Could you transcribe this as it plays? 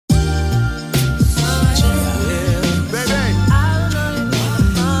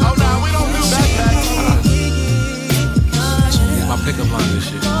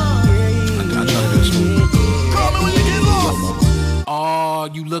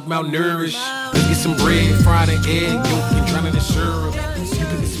you look malnourished. Let's get some bread, fried an egg, yolk, and drown it in syrup. You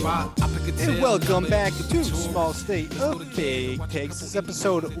pick a spot, I pick a tail. And welcome back to Small State of Big Takes. This is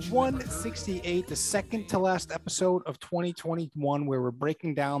episode 168, the second to last episode of 2021, where we're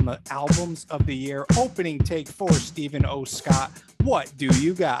breaking down the albums of the year. Opening take for Stephen O. Scott. What do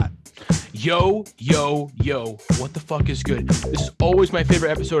you got? Yo, what the fuck is good? This is always my favorite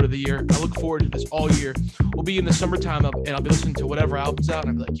episode of the year. I look forward to this all year. We'll be in the summertime and I'll be listening to whatever album's out,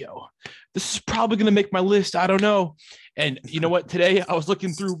 and I'll be like, yo, this is probably going to make my list. I don't know. And you know what? Today I was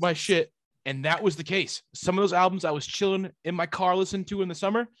looking through my shit, and that was the case. Some of those albums I was chilling in my car listening to in the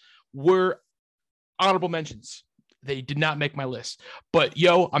summer were honorable mentions. They did not make my list. But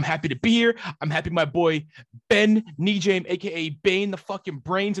yo, I'm happy to be here. I'm happy my boy Ben Nijame, aka Bane, the fucking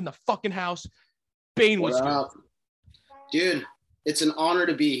brains in the fucking house. Bane, what's good? Dude, it's an honor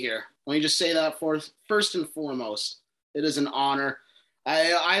to be here. Let me just say that first and foremost. It is an honor.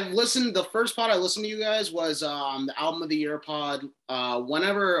 I've listened, the first pod I listened to you guys was the Album of the Year pod.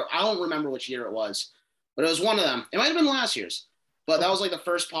 Whenever, I don't remember which year it was, but it was one of them. It might have been last year's. But that was like the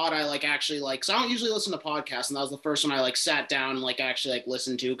first pod I actually because I don't usually listen to podcasts, and that was the first one I sat down and actually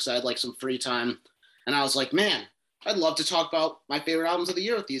listened to because I had some free time, and I was like, man, I'd love to talk about my favorite albums of the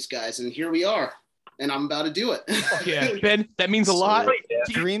year with these guys, and here we are, and I'm about to do it. Yeah, Ben, that means a lot.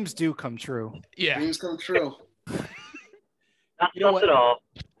 Dreams do come true. Yeah, dreams come true. Not at all.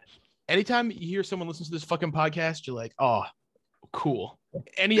 Anytime you hear someone listen to this fucking podcast, you're like, oh, cool.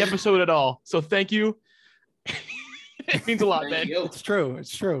 Any episode at all. So thank you. It means a lot, man. It's true.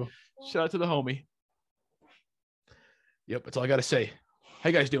 It's true. Shout out to the homie. Yep, that's all I got to say. How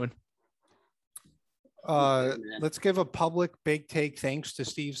you guys doing? Let's give a public big take thanks to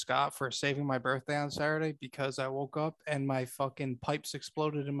Steve Scott for saving my birthday on Saturday, because I woke up and my fucking pipes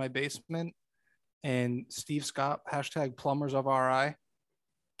exploded in my basement, and Steve Scott, hashtag plumbers of RI,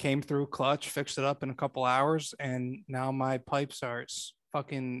 came through clutch, fixed it up in a couple hours, and now my pipes are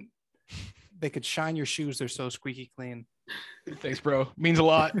fucking... They could shine your shoes. They're so squeaky clean. Thanks, bro. Means a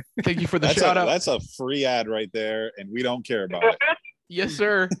lot. Thank you for the shout out. That's a free ad right there, and we don't care about it. Yes,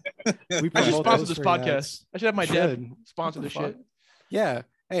 sir. We I should sponsor this podcast. Ads. I should have my dad sponsor this shit. Yeah.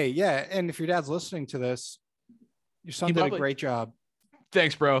 Hey, yeah. And if your dad's listening to this, your son did a great job.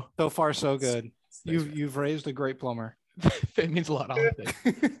 Thanks, bro. So far, so good. You've raised a great plumber. It means a lot.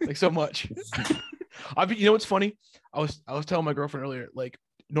 Thanks so much. You know what's funny? I was telling my girlfriend earlier,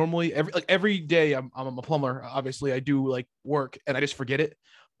 normally every day I'm a plumber. Obviously I do work and I just forget it.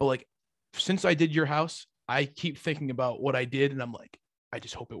 But since I did your house, I keep thinking about what I did, and I'm like, I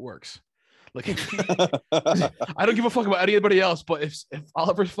just hope it works. I don't give a fuck about anybody else, but if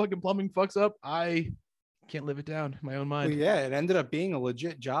Oliver's fucking plumbing fucks up, I can't live it down in my own mind. Well, yeah, it ended up being a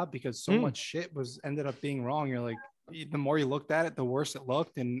legit job because so much shit ended up being wrong. You're like, the more you looked at it, the worse it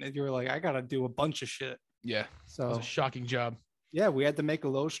looked, and you were like, I gotta do a bunch of shit. Yeah, so it was a shocking job. Yeah, we had to make a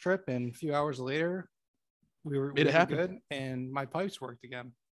low strip, and a few hours later, we were good, and my pipes worked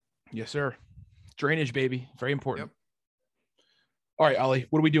again. Yes, sir. Drainage, baby. Very important. Yep. All right, Ollie,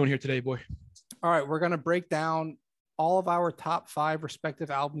 what are we doing here today, boy? All right, we're going to break down all of our top 5 respective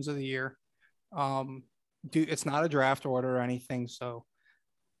albums of the year. It's not a draft order or anything, so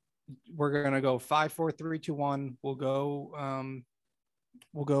we're going to go 5, 4, 3, 2, 1. We'll go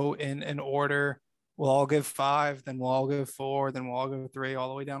in an order. We'll all give 5, then we'll all give 4, then we'll all give 3, all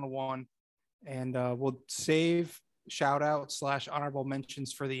the way down to 1. And we'll save shout out / honorable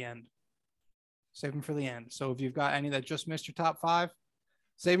mentions for the end. Save them for the end. So if you've got any that just missed your top 5,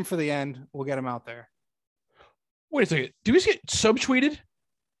 save them for the end. We'll get them out there. Wait a second. Do we get subtweeted?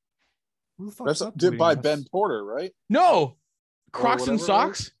 That's by Ben Porter, right? No. Crocs and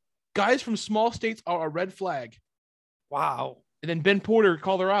socks. Guys from small states are a red flag. Wow. And then Ben Porter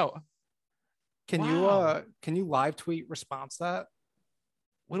called her out. Can you live tweet response that?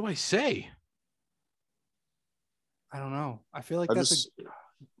 What do I say? I don't know. I feel like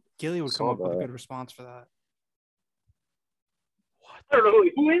Gilly would come up with a good response for that. What? I don't know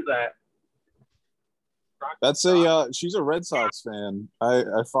who is that. That's she's a Red Sox fan. I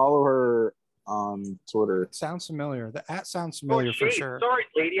follow her on Twitter. It sounds familiar. The @ sounds familiar for sure. Sorry,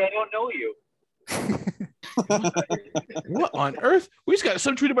 lady, I don't know you. What on earth? We just got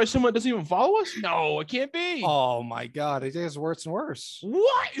subtweeted by someone that doesn't even follow us? No, it can't be. Oh my god, it gets worse and worse.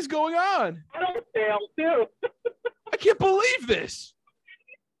 What is going on? I don't fail too. I can't believe this.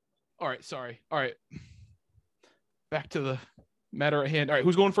 All right, sorry. All right. Back to the matter at hand. All right,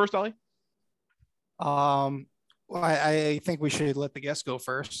 who's going first, Ollie? Well, I think we should let the guest go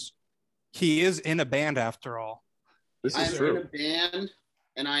first. He is in a band after all. This is I'm true. in a band,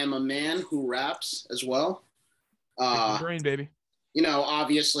 and I am a man who raps as well. Brain, baby. you know,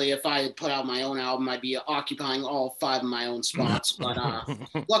 obviously, if I had put out my own album, I'd be occupying all 5 of my own spots. But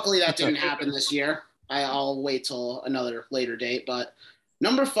luckily, that didn't happen this year. I'll wait till another later date. But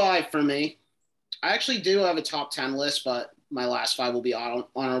number 5 for me, I actually do have a top 10 list, but my last 5 will be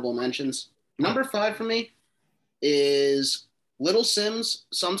honorable mentions. Number 5 for me is Little Sims,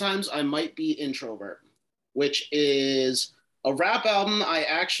 Sometimes I Might Be Introvert, which is a rap album. I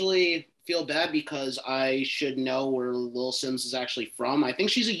actually feel bad because I should know where Lil Sims is actually from. I think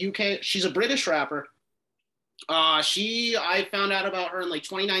she's she's a British rapper. I found out about her in like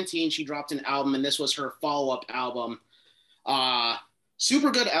 2019. She dropped an album, and this was her follow-up album. Super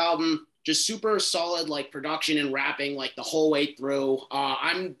good album, just super solid like production and rapping like the whole way through.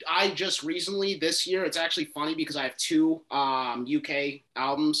 I just recently this year, it's actually funny because I have 2 UK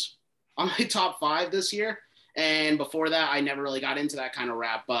albums on my top 5 this year. And before that, I never really got into that kind of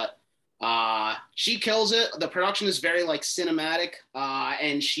rap, but she kills it. The production is very like cinematic,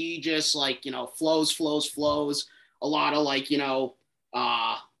 and she just like, you know, flows. A lot of like, you know,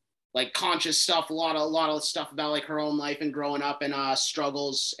 like conscious stuff, a lot of stuff about like her own life and growing up and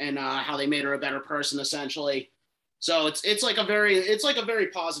struggles and how they made her a better person essentially. So it's like a very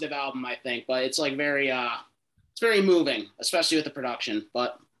positive album, I think, but it's like it's very moving, especially with the production.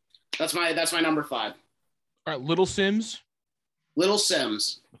 But that's my number 5. All right, Little Sims. Little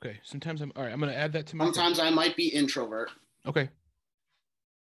Sims. Okay, sometimes I'm all right. I'm gonna add that to my. Sometimes I Might Be Introvert. Okay,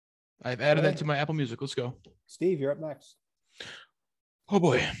 I've added that to my Apple Music. Let's go. Steve, you're up next. Oh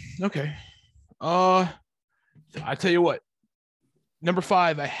boy. Okay. I tell you what. Number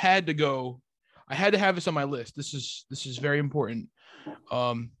 5. I had to have this on my list. This is very important.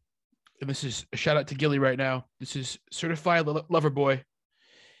 And this is a shout out to Gilly right now. This is Certified Lover Boy.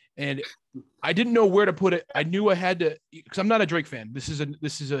 And I didn't know where to put it. I knew I had to, because I'm not a Drake fan. This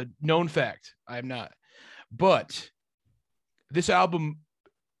is a known fact. I am not. But this album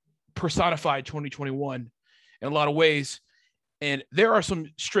personified 2021 in a lot of ways. And there are some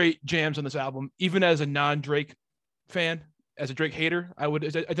straight jams on this album. Even as a non-Drake fan, as a Drake hater, I would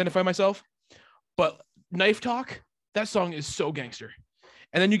identify myself. But Knife Talk, that song is so gangster.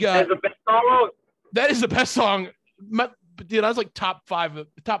 And then you got that is the best song. Dude, that was like top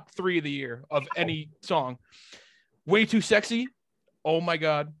 3 of the year of any song. Way Too Sexy. Oh my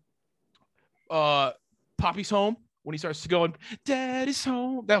God. Poppy's Home, when he starts going, Daddy's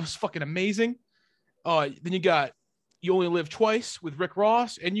Home. That was fucking amazing. Then you got You Only Live Twice with Rick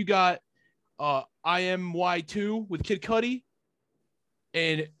Ross, and you got IMY2 with Kid Cudi.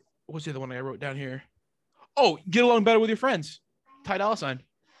 And what's the other one I wrote down here? Oh, Get Along Better with Your Friends. Ty Dolla $ign.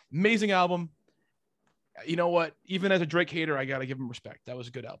 Amazing album. You know what? Even as a Drake hater, I got to give him respect. That was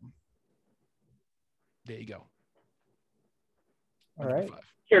a good album. There you go. All right. 5.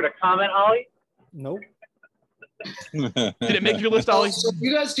 Care to comment, Ollie? Nope. Did it make your list, Ollie? So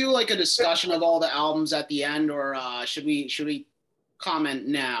you guys do like a discussion of all the albums at the end, or should we comment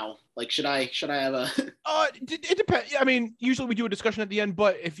now? Like, should I have a? It depends. I mean, usually we do a discussion at the end,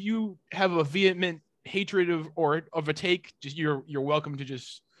 but if you have a vehement hatred of a take, just you're welcome to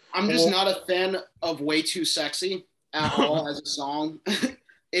just. I'm just not a fan of Way Too Sexy at all as a song.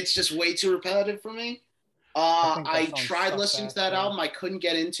 It's just way too repetitive for me. I tried listening to that album. I couldn't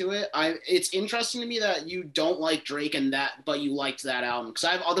get into it. It's interesting to me that you don't like Drake but you liked that album, because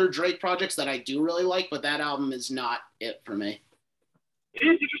I have other Drake projects that I do really like, but that album is not it for me. It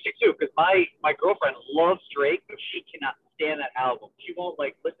is interesting too, because my girlfriend loves Drake, but she cannot stand that album. She won't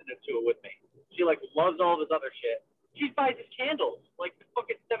like listen to it with me. She like loves all this other shit. She buys his candles, like the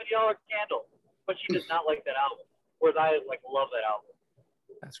fucking $70 candle, but she does not like that album. Whereas I like love that album.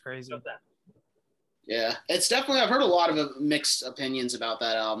 That's crazy. Yeah, it's definitely, I've heard a lot of mixed opinions about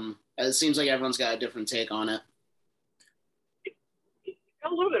that album. It seems like everyone's got a different take on it. It's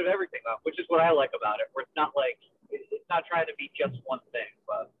got a little bit of everything though, which is what I like about it. Where it's not like it's not trying to be just one thing,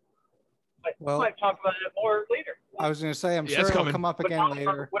 but we might talk about it more later. I was going to say, I'm sure it'll come up again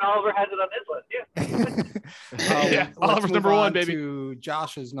later. When Oliver has it on his list, yeah. Oliver's number 1, baby. To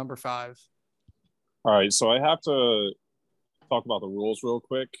Josh's number 5. All right, so I have to talk about the rules real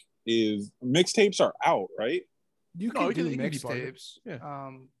quick. Is mixtapes are out, right? You can do mixtapes. Yeah.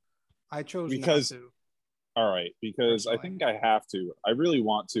 I chose because, not to. All right, because I think I have to. I really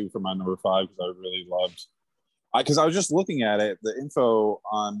want to for my number 5 because I really loved. Because I was just looking at it, the info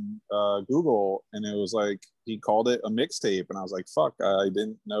on Google, and it was like he called it a mixtape, and I was like, "Fuck!" I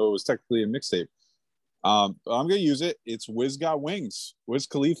didn't know it was technically a mixtape. But I'm gonna use it. It's Wiz Got Wings, Wiz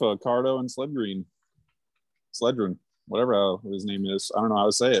Khalifa, Cardo, and Sledgren, whatever his name is. I don't know how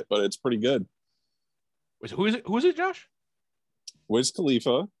to say it, but it's pretty good. Who is it? Who is it, Josh? Wiz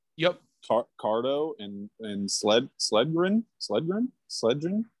Khalifa. Yep. Cardo and Sledgren.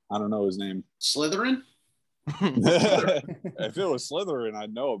 I don't know his name. Slytherin. If it was Slytherin,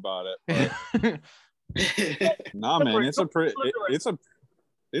 I'd know about it. But nah, man, it's a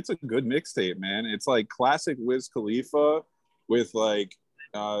good mixtape, man. It's like classic Wiz Khalifa with like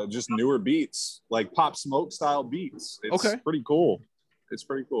just newer beats, like Pop Smoke style beats. It's pretty cool. It's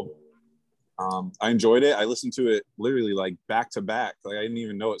pretty cool. I enjoyed it. I listened to it literally like back to back. Like I didn't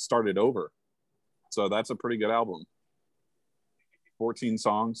even know it started over. So that's a pretty good album. 14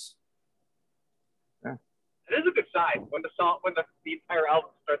 songs. Yeah. It is a good sign when the entire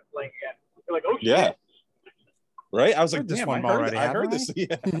album starts playing again. You're like, oh shit. Yeah. Right? I was like, this damn, one I heard, already, I heard haven't this.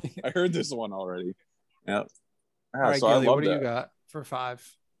 Yeah, I heard this one already. Yeah. All right, so Gilly, I love what do that. you got for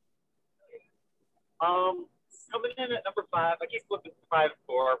 5? Coming in at number 5, I keep flipping 5 and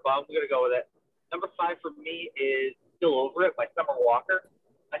 4, but I'm gonna go with it. Number 5 for me is "Still Over It" by Summer Walker.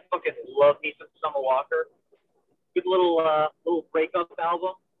 I fucking love me some Summer Walker. Good little breakup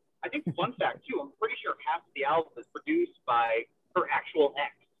album. I think fun fact too, I'm pretty sure half of the album is produced by her actual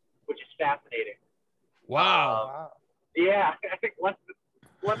ex, which is fascinating. Wow. Yeah, I think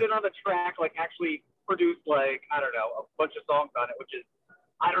London on the Track like actually produced like, I don't know, a bunch of songs on it, which is,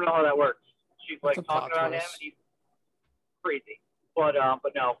 I don't know how that works. She's That's like a plot talking about him twist. and he's crazy. But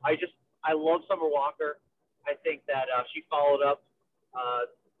no, I love Summer Walker. I think that she followed up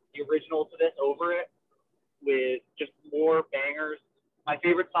the original to this, Over It, with just more bangers. My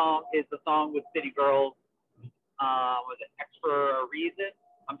favorite song is the song with City Girls. Was it X for a Reason?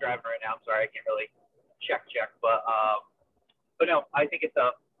 I'm driving right now. I'm sorry, I can't really check. But no, I think it's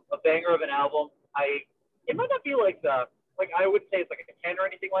a banger of an album. It might not be like I would say it's like a 10 or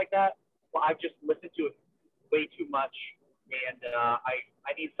anything like that. But I've just listened to it way too much, and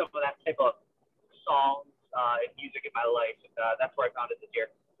I need some of that type of songs and music in my life. And that's where I found it this year.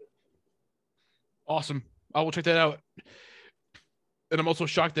 Awesome. I will check that out. And I'm also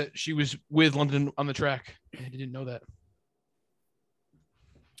shocked that she was with London on the Track. I didn't know that.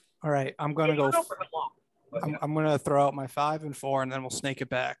 All right, I'm gonna go. For how long? But, yeah. I'm gonna throw out my 5 and 4, and then we'll snake it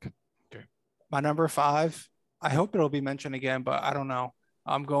back. Okay. My number 5. I hope it'll be mentioned again, but I don't know.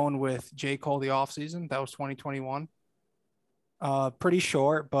 I'm going with J. Cole, The Off Season. That was 2021. Pretty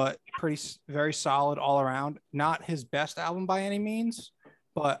short, but very solid all around. Not his best album by any means,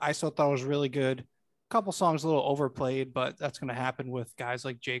 but I still thought it was really good. Couple songs a little overplayed, but that's going to happen with guys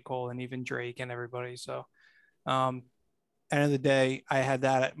like J. Cole and even Drake and everybody. So, end of the day, I had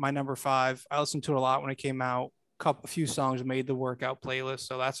that at my number 5. I listened to it a lot when it came out. A few songs made the workout playlist,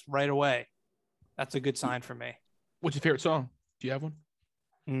 so that's right away. That's a good sign for me. What's your favorite song? Do you have one?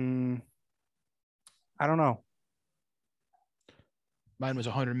 I don't know. Mine was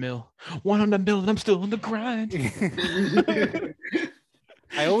 100 mil. 100 mil, and I'm still on the grind.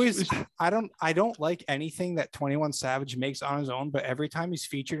 I don't like anything that 21 Savage makes on his own, but every time he's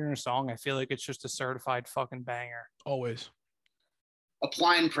featured in a song, I feel like it's just a certified fucking banger. Always.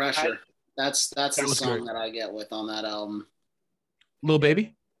 Applying Pressure. That's the was song great. that I get with on that album. Lil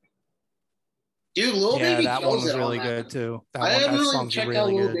Baby? Dude, Lil Yeah, Baby that kills one was it really on that. good too. I haven't really song's checked out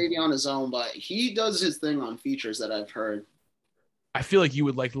Lil Baby on his own, but he does his thing on features that I've heard. I feel like you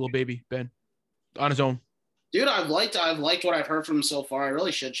would like Lil Baby, Ben, on his own. Dude, I've liked what I've heard from him so far. I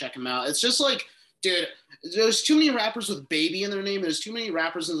really should check him out. It's just like, dude, there's too many rappers with baby in their name. There's too many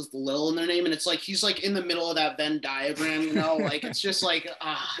rappers with Lil in their name, and it's like he's like in the middle of that Venn diagram, you know? Like it's just like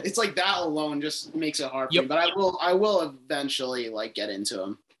it's like that alone just makes it hard for me. But I will eventually like get into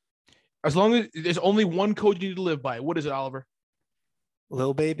him. As long as there's only one code you need to live by. What is it, Oliver?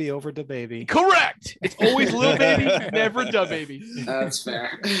 Lil Baby over Da Baby. Correct. It's always Lil Baby, never Da Baby. That's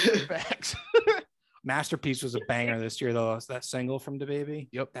fair. Facts. Masterpiece was a banger this year though. That single from Da Baby.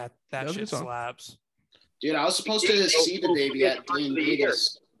 Yep. That was a shit good song. slaps. Dude, I was supposed to see the baby at in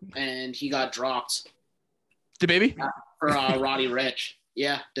Vegas, and he got dropped Da Baby? for Roddy Rich.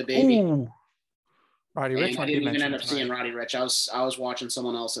 Yeah, the baby. Ooh. Roddy And Rich I might be didn't even mentioned end up seeing tonight. Roddy Rich. I was watching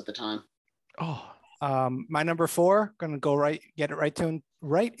someone else at the time. Oh. My number 4, gonna go get it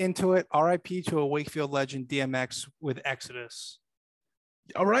right into it. R.I.P. to a Wakefield legend, DMX with Exodus.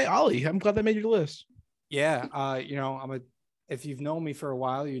 All right, Ollie. I'm glad that made your list. Yeah, if you've known me for a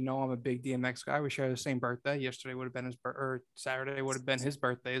while, you know I'm a big DMX guy. We share the same birthday. Yesterday would have been Saturday would have been his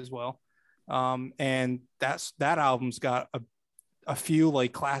birthday as well. And that album's got a few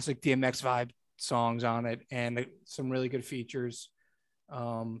like classic DMX vibe songs on it and some really good features.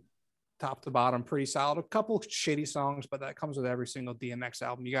 Top to bottom, pretty solid. A couple of shitty songs, but that comes with every single DMX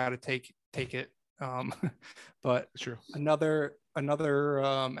album. You got to take it. But Sure. another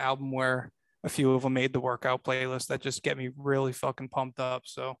album where a few of them made the workout playlist that just get me really fucking pumped up.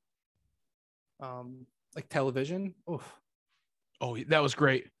 So like television. Oof. Oh, that was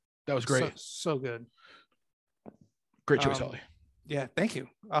great. That was great. So good. Great choice, Holly. Yeah, thank you.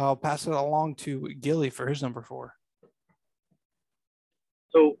 I'll pass it along to Gilly for his number 4.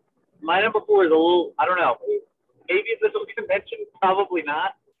 So my number 4 is a little, I don't know, maybe this will get mentioned, probably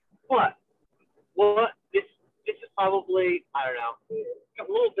not. But this is probably, I don't know, a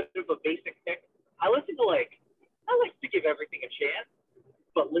little bit of a basic pick. I like to give everything a chance,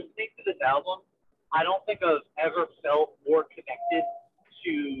 but listening to this album, I don't think I've ever felt more connected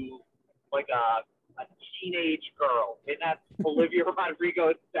to like a teenage girl, and that's Olivia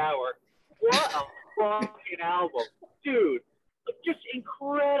Rodrigo and Sour. What a fucking album, dude! Just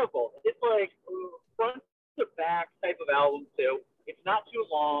incredible. It's like front to back type of album too. It's not too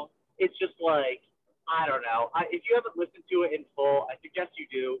long. It's just like, I don't know. If you haven't listened to it in full, I suggest you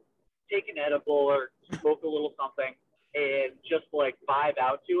do. Take an edible or smoke a little something and just like vibe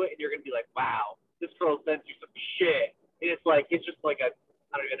out to it, and you're gonna be like, wow, this girl sends you some shit. And it's just like I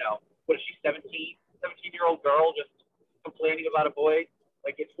don't even know. What is she, 17-year-old girl just complaining about a boy?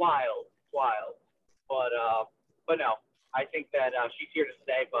 Like, it's wild. It's wild. But no, I think that she's here to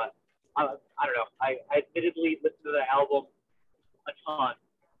stay. But I don't know. I admittedly listened to the album a ton.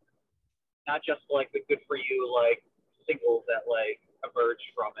 Not just like the Good For You like singles that like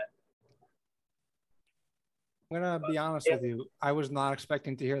emerged from it. I'm gonna be honest with you. I was not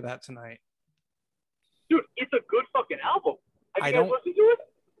expecting to hear that tonight. Dude, it's a good fucking album. Have you guys listened to it?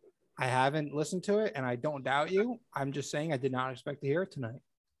 I haven't listened to it, and I don't doubt you. I'm just saying I did not expect to hear it tonight.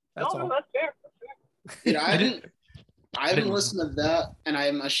 That's all. No, that's fair. Dude, I haven't listened to that, and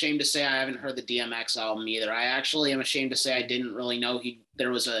I'm ashamed to say I haven't heard the DMX album either. I actually am ashamed to say I didn't really know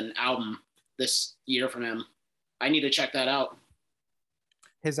there was an album this year from him. I need to check that out.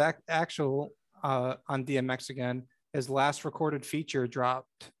 His actual on DMX again, his last recorded feature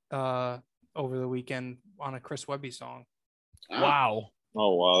dropped over the weekend on a Chris Webby song. Wow.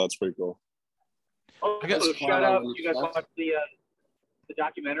 Oh wow, that's pretty cool. I guess shout out. You guys watched the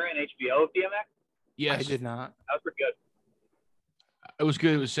documentary on HBO of DMX? Yes, I did not. That was pretty good. It was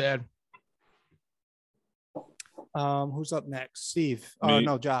good. It was sad. Who's up next? Steve. Me.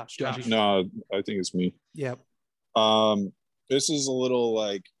 No, Josh. No, I think it's me. Yep. This is a little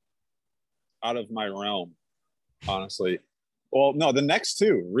like out of my realm, honestly. Well, no, the next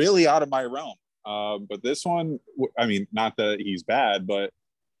two really out of my realm. But this one, I mean, not that he's bad, but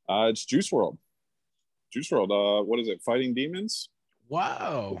it's Juice WRLD. Juice WRLD. What is it? Fighting Demons.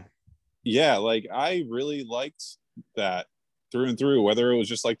 Wow. Yeah, like I really liked that through and through. Whether it was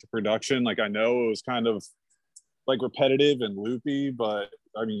just like the production, like I know it was kind of like repetitive and loopy, but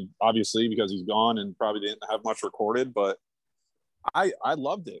I mean, obviously because he's gone and probably didn't have much recorded, but I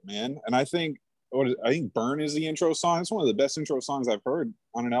loved it, man. And I think Burn is the intro song. It's one of the best intro songs I've heard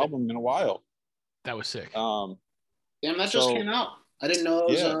on an album in a while. That was sick. Damn, that just came out. I didn't know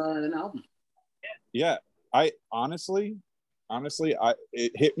it was an album. Yeah, I honestly,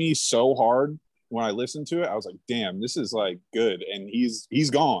 it hit me so hard when I listened to it. I was like, damn, this is like good. And he's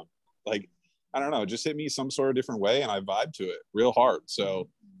gone. Like, I don't know, it just hit me some sort of different way, and I vibed to it real hard. So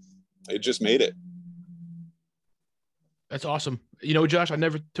it just made it. That's awesome. You know, Josh, I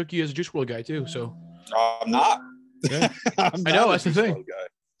never took you as a Juice WRLD guy too. So I'm not. Yeah. I know, that's the thing. Guy.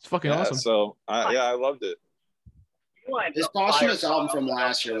 It's fucking awesome. So I loved it. This posthumous album from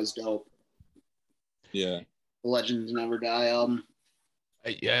last year was dope. Yeah. The Legends Never Die album.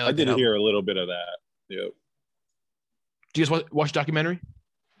 I did hear a little bit of that. Yep. Do you guys watch documentary?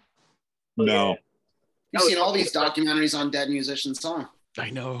 No. You've seen all these documentaries on dead musicians' song. I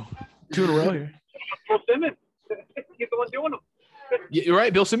know. 2 in a row here. Bill Simmons. He's the one doing them. Yeah, you're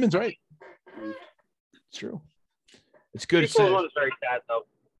right. Bill Simmons, right? It's true. It's good. This one is very sad though.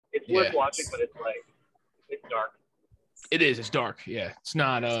 It's worth watching, but it's dark. It is. It's dark. Yeah. It's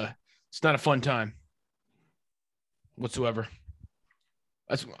not a fun time whatsoever.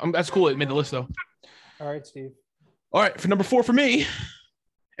 That's cool. It made the list though. All right, Steve. All right, for number 4 for me.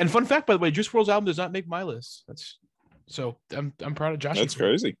 And fun fact, by the way, Juice WRLD's album does not make my list. I'm proud of Josh. That's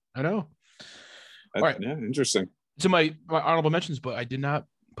crazy. I know. All right. Yeah, interesting. It's in my honorable mentions, but I did not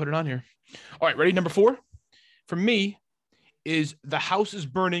put it on here. All right, ready? Number 4 for me is The House Is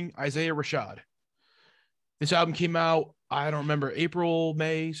Burning, Isaiah Rashad. This album came out, I don't remember, April,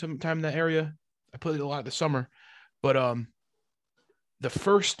 May, sometime in that area. I played it a lot this summer. But the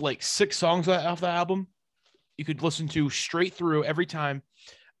first like 6 songs off the album, you could listen to straight through every time.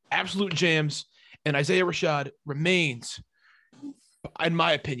 Absolute jams. And Isaiah Rashad remains, in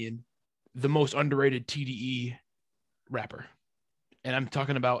my opinion, the most underrated TDE rapper. And I'm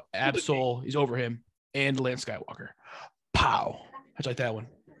talking about Ab-Soul, he's over him, and Lance Skywalker. Pow. How'd you like that one?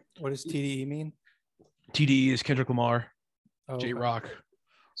 What does TDE mean? TDE is Kendrick Lamar, Oh, J okay. Rock,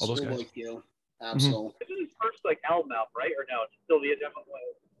 all those Schoolboy guys. Q. Absolutely. This is his first like album out, right? Or no? It's still the demo.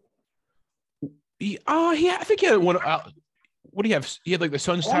 I think he had one. What do you have? He had like the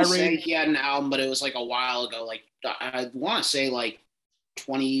Sun's I want to say Tirade. he had an album, but it was like a while ago. Like I want to say like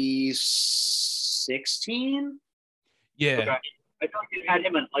 2016. Yeah. Okay. I feel like it had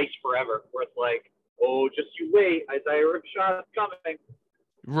him on ice forever, where it's like, oh, just you wait, Isaiah Ripshot's coming.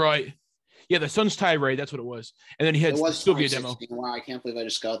 Right. Yeah, the Sun's Tirade. That's what it was. And then he had It the was Sylvia demo. 2016. Wow, I can't believe I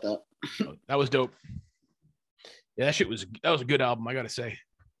just got that. That was dope. Yeah, that was a good album. I gotta say,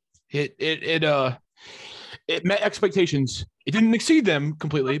 it met expectations. It didn't exceed them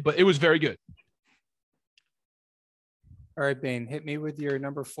completely, but it was very good. All right, Bane, hit me with your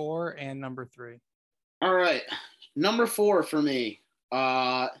number 4 and number 3. All right. Number 4 for me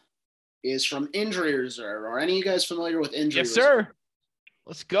is from Injury Reserve. Are any of you guys familiar with Injury Yes, Reserve? sir.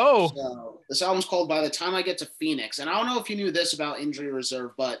 Let's go. So this album's called By the Time I Get to Phoenix. And I don't know if you knew this about Injury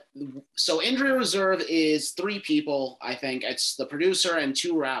Reserve, but so Injury Reserve is 3 people, I think. It's the producer and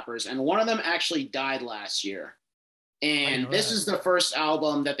 2 rappers. And one of them actually died last year. And this is the first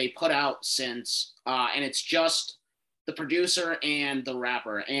album that they put out since. And it's just the producer and the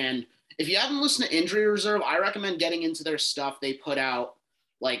rapper. And if you haven't listened to Injury Reserve, I recommend getting into their stuff. They put out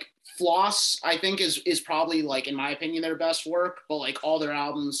like Floss, I think is probably like, in my opinion, their best work, but like all their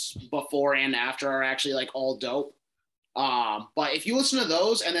albums before and after are actually like all dope. But if you listen to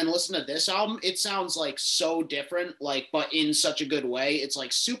those and then listen to this album, it sounds like so different, like, but in such a good way. It's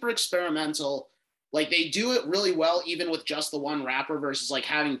like super experimental. Like they do it really well, even with just the one rapper versus like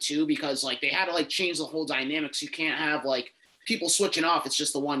having 2, because like they had to like change the whole dynamics. You can't have like people switching off. It's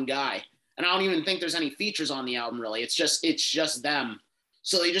just the one guy. And I don't even think there's any features on the album really. It's just them.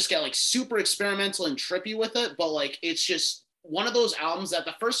 So they just get like super experimental and trippy with it. But like, it's just one of those albums that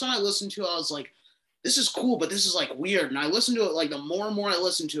the first time I listened to, I was like, this is cool, but this is like weird. And I listened to it, like the more and more I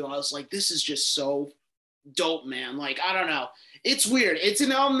listened to it, I was like, this is just so dope, man. Like, I don't know. It's weird. It's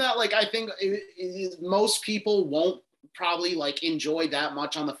an album that like, I think most people won't probably like enjoy that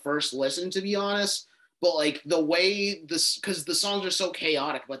much on the first listen, to be honest. But like the way this, because the songs are so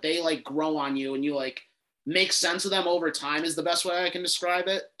chaotic, but they like grow on you and you like make sense of them over time is the best way I can describe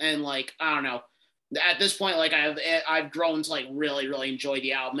it. And like, I don't know, at this point, like I've grown to like really, really enjoy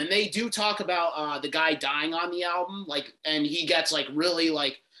the album. And they do talk about the guy dying on the album, like, and he gets like really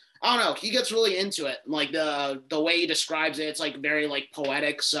like, I don't know, he gets really into it. Like the way he describes it, it's like very like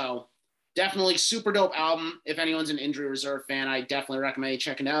poetic. So definitely super dope album. If anyone's an Injury Reserve fan, I definitely recommend you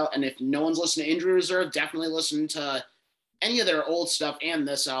checking it out. And if no one's listening to Injury Reserve, definitely listen to any of their old stuff and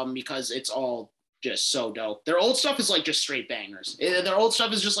this album, because it's all just so dope. Their old stuff is like just straight bangers. Their old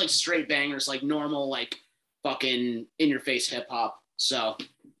stuff is just like straight bangers, like normal, like fucking in your face hip hop. So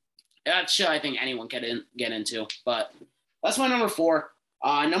that shit I think anyone can get into. But that's my number 4.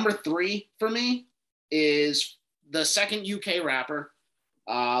 Number 3 for me is the second UK rapper,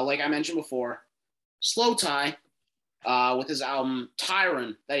 like I mentioned before, Slow Tie, with his album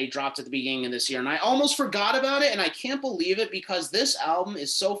Tyron that he dropped at the beginning of this year. And I almost forgot about it, and I can't believe it because this album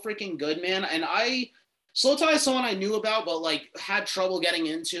is so freaking good, man. And Slow Tie is someone I knew about, but like had trouble getting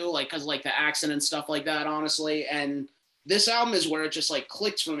into, like, because like the accent and stuff like that, honestly. And this album is where it just like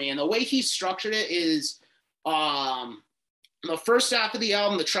clicked for me. And the way he structured it is, the first half of the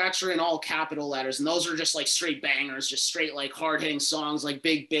album, the tracks are in all capital letters, and those are just like straight bangers, just straight like hard hitting songs, like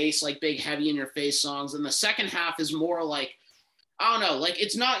big bass, like big heavy in your face songs. And the second half is more like, I don't know, like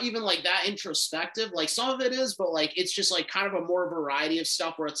it's not even like that introspective. Like some of it is, but like it's just like kind of a more variety of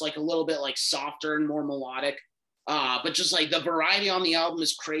stuff where it's like a little bit like softer and more melodic. But just like the variety on the album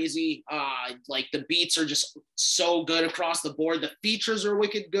is crazy. Like the beats are just so good across the board. The features are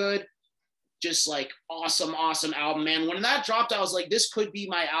wicked good. Just like awesome album, man. When that dropped, I was like, this could be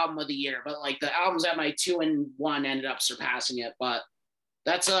my album of the year, but like the albums at my 2 and 1 ended up surpassing it. But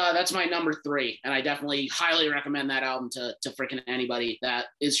that's my number 3. And I definitely highly recommend that album to freaking anybody that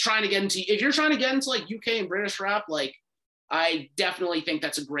is trying to get into, if you're trying to get into like UK and British rap, like I definitely think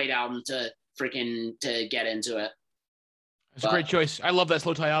that's a great album to get into it. It's a great choice. I love that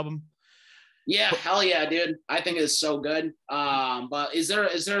Slow Tie album. Yeah, hell yeah, dude. I think it's so good. But is there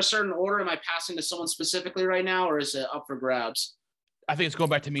a certain order? Am I passing to someone specifically right now, or is it up for grabs? I think it's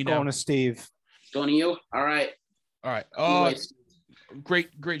going back to me now. Going to Steve. Going to you? All right.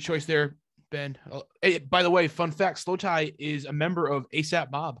 Great choice there, Ben. Hey, by the way, fun fact, Slow Tie is a member of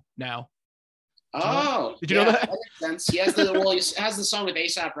ASAP Mob now. Oh. Did you know that? That makes sense. He has the song with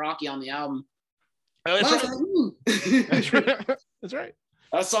ASAP Rocky on the album. Oh, that's right. That's right.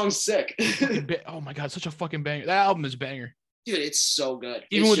 That song's sick. Oh my god, such a fucking banger. That album is a banger. Dude, it's so good.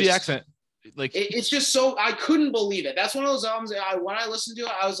 Even with the accent. Like it's just so, I couldn't believe it. That's one of those albums that when I listened to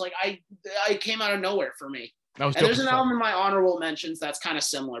it, I was like, I came out of nowhere for me. And there's an album in my honorable mentions that's kind of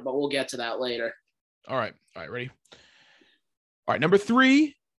similar, but we'll get to that later. All right, ready? All right, number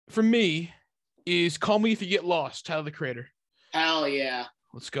 3 for me is Call Me If You Get Lost, Tyler, the Creator. Hell yeah.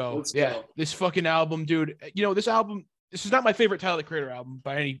 Let's go. This fucking album, dude. You know, this is not my favorite Tyler, the Creator album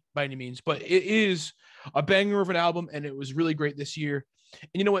by any means, but it is a banger of an album, and it was really great this year. And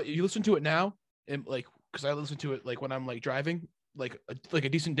you know what? You listen to it now, and like, because I listen to it like when I'm like driving, like a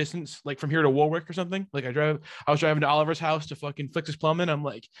decent distance, like from here to Warwick or something. Like I was driving to Oliver's house to fucking Flix's Plumbing. I'm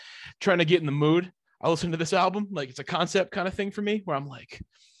like trying to get in the mood. I listen to this album. Like it's a concept kind of thing for me where I'm like,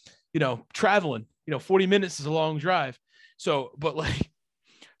 you know, traveling, 40 minutes is a long drive. So, but like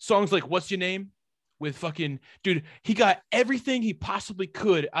songs like What's Your Name with fucking, dude, he got everything he possibly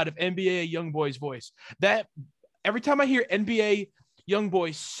could out of NBA Youngboy's voice. That every time I hear NBA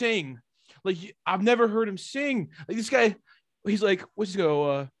Youngboy sing, like I've never heard him sing. Like this guy, he's like, what's he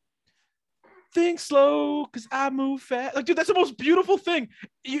go? Think slow, cause I move fast. Like, dude, that's the most beautiful thing.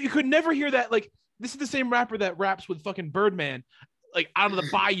 You could never hear that. Like, this is the same rapper that raps with fucking Birdman, like Out of the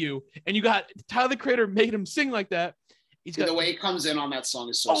Bayou, and you got Tyler, the Creator, making him sing like that. He's got the way he comes in on that song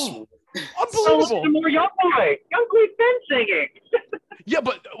is so smooth. Unbelievable. More Youngboy's been singing. Yeah,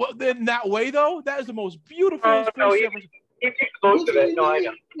 but in that way though, that is the most beautiful. If you're close to it, no, I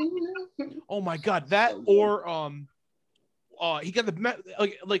know. Oh my god, that or he got the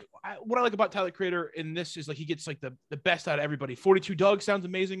like what I like about Tyler, Creator in this is like he gets like the best out of everybody. 42 Dugg sounds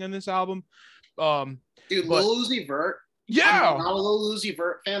amazing on this album. Dude, Lil Uzi Vert. Yeah, I'm not a Lil Uzi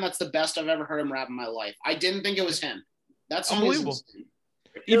Vert fan. That's the best I've ever heard him rap in my life. I didn't think it was him. That's unbelievable.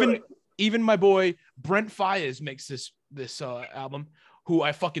 Even my boy Brent Faiyaz makes this album, who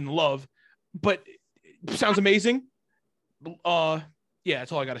I fucking love, but sounds amazing. Yeah,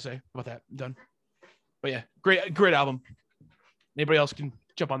 that's all I gotta say about that. I'm done. But yeah, great album. Anybody else can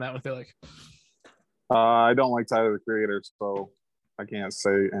jump on that one if they like. I don't like Tyler, the Creator, so I can't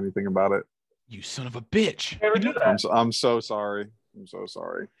say anything about it. You son of a bitch. I'm so sorry. I'm so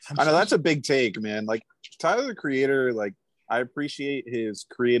sorry. I know that's a big take, man. Like Tyler, the Creator, like I appreciate his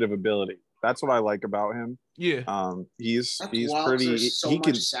creative ability. That's what I like about him. Yeah. He's wild, pretty. There's so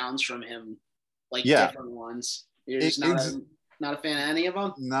much sounds from him, like different ones. You're just not a fan of any of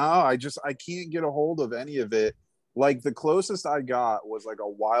them? No, I can't get a hold of any of it. Like the closest I got was like a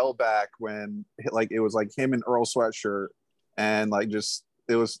while back when like it was like him and Earl Sweatshirt, and like just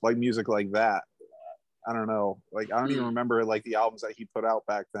it was like music like that. I don't know. Like I don't even remember like the albums that he put out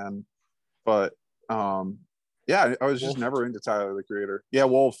back then. But yeah, I was just never into Tyler, the Creator. Yeah,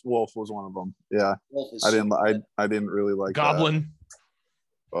 Wolf was one of them. Yeah. I didn't really like Goblin.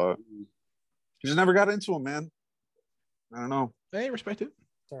 But just never got into him, man. I don't know. Hey, respect it.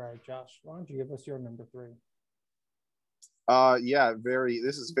 It's all right, Josh. Why don't you give us your number 3? Yeah,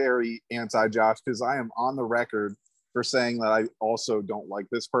 this is very anti-Josh because I am on the record for saying that I also don't like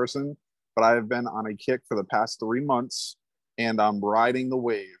this person, but I have been on a kick for the past 3 months and I'm riding the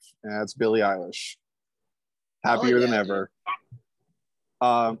wave, and that's Billie Eilish. Happier than ever.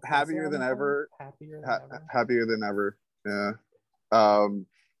 Happier than ever. Happier than ever. Yeah.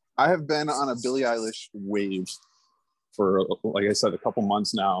 I have been on a Billie Eilish wave for, like I said, a couple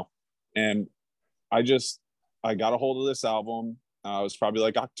months now, and I got a hold of this album. It was probably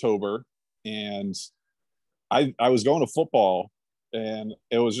like October, and I was going to football, and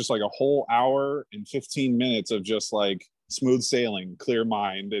it was just like a whole hour and 15 minutes of just like smooth sailing, clear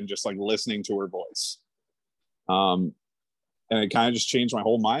mind, and just like listening to her voice. And it kind of just changed my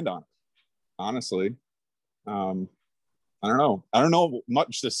whole mind on it, honestly. I don't know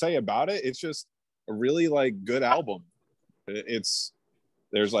much to say about it. It's just a really like good album. There's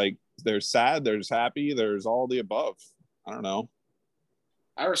sad, there's happy, there's all the above. I don't know.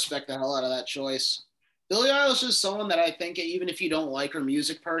 I respect the hell out of that choice. Billie Eilish is someone that I think even if you don't like her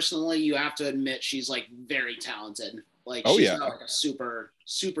music personally, you have to admit she's like very talented. Like she's got like a super,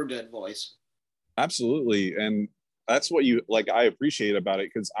 super good voice. Absolutely. And that's what I appreciate about it,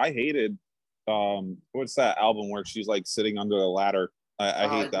 because I hated what's that album where she's like sitting under a ladder? I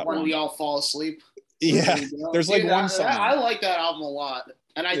hate that one. When we all fall asleep. Yeah. There's like one song. I like that album a lot.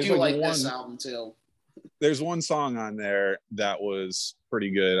 And I do like this album too. There's one song on there that was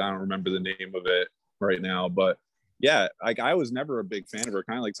pretty good. I don't remember the name of it right now, but yeah, like I was never a big fan of her,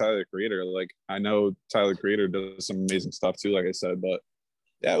 kind of like Tyler, the Creator. Like I know Tyler, the Creator does some amazing stuff too, like I said, but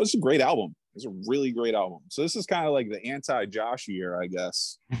yeah, it was a great album. It was a really great album. So this is kind of like the anti-Josh year, I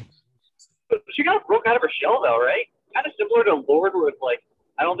guess. She got broke out of her shell though, right? Kind of similar to Lorde, where it's like,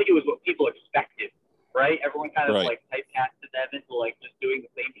 I don't think it was what people expected. right? Everyone kind of Right. like typecasted them into like just doing the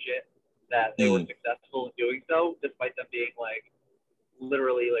same shit that they were successful in doing so, despite them being like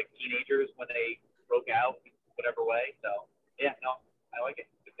literally like teenagers when they broke out in whatever way. So yeah, no, I like it.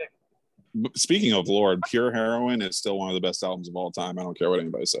 Good pick. Speaking of Lord, Pure Heroin is still one of the best albums of all time. I don't care what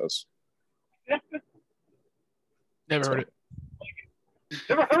anybody says. Never heard it.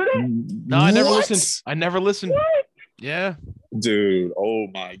 Never heard it? No, I never What? listened. I never listened. What? Yeah, Dude, oh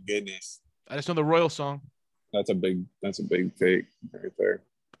my goodness. I just know the Royal song. That's a big take right there.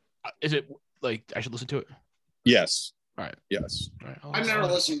 Is it like I should listen to it? Yes. All right. Yes. All right. I've never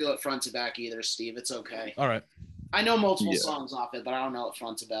listened to it front to back either, Steve. It's okay. All right. I know multiple Yeah. songs off it, but I don't know it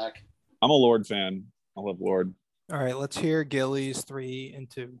front to back. I'm a Lord fan. I love Lord. All right, let's hear Gilly's 3 and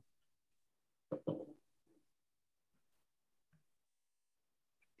 2.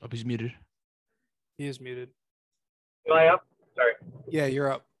 Oh, he's muted. He is muted. Am I up? Sorry. Yeah,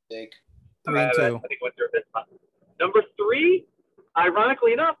 you're up. Big. 3 and I 2. think I went through this. Number 3,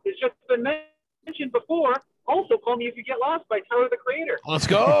 ironically enough, has just been mentioned before. Also, Call Me If You Get Lost by Tyler, the Creator. Let's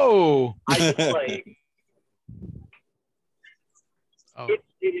go. I just like Oh, it's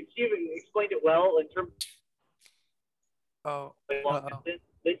even explained it well in terms Oh, of long Uh-oh. distance.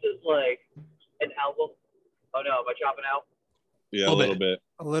 This is like an album. Oh no, am I chopping out? Yeah, a Little little bit.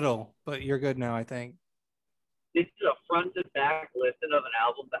 a little, but you're good now, I think. This is a front to back listen of an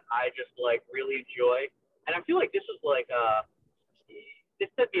album that I just like really enjoy, and I feel like this is like this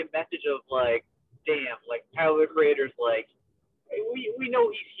could be a message of like, damn, like Tyler the Creator's like, we know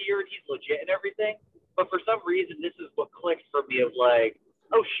he's here and he's legit and everything, but for some reason this is what clicked for me of like,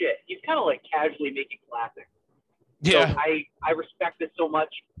 oh shit, he's kind of like casually making classics. yeah. So I respect this so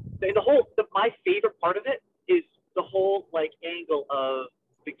much. My favorite part of it is the whole like angle of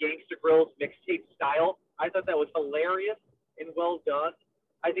the Gangsta Grills mixtape style. I thought that was hilarious and well done.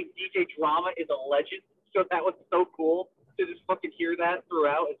 I think DJ Drama is a legend, so that was so cool to just fucking hear that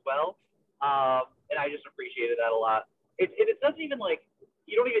throughout as well. And I just appreciated that a lot. It doesn't even like,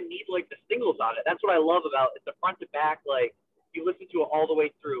 you don't even need like the singles on it. That's what I love about it. The front to back, like you listen to it all the way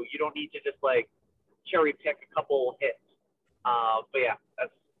through. You don't need to just like cherry pick a couple hits. But yeah,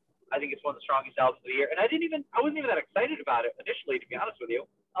 I think it's one of the strongest albums of the year. And I wasn't even that excited about it initially, to be honest with you.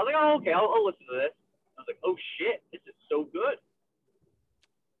 I was like, oh, okay, I'll listen to this. I was like, oh shit, this is so good.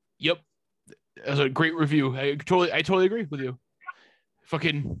 Yep. That was a great review. I totally agree with you.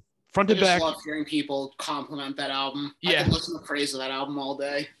 Fucking front I to just back. love hearing people compliment that album. I Yeah. can listen to praise of that album all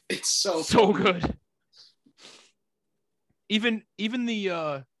day. It's so So fun. good. Even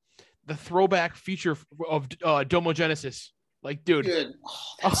the throwback feature of Domo Genesis. Like, dude, Good.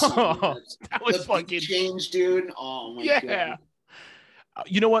 Oh, that's so good. that was The fucking big change, dude. Oh my yeah. god.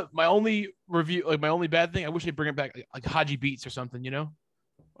 You know what? My only bad thing, I wish they bring it back like Haji Beats or something, you know?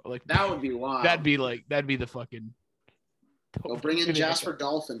 Like That would be wild. that'd be the fucking Go bring in Jasper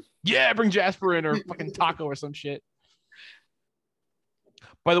Dolphin. Yeah, bring Jasper in or fucking Taco or some shit.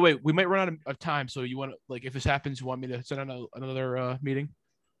 By the way, we might run out of time, so you want to like if this happens, you want me to set on another meeting?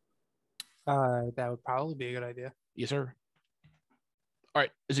 That would probably be a good idea. Yes, sir. All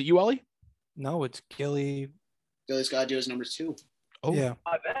right, is it you, Ollie? No, it's Gilly. Billy's got to do his number 2. Oh, Yeah.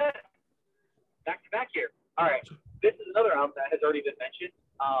 My bad. Back to back here. All right. This is another album that has already been mentioned.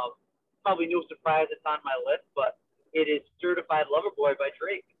 Probably no surprise it's on my list, but it is Certified Lover Boy by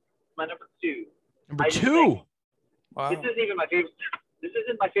Drake. My number 2. Number I just 2. think- Wow. This isn't even my favorite. This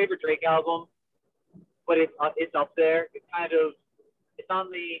isn't my favorite Drake album, but it's up there. It's kind of it's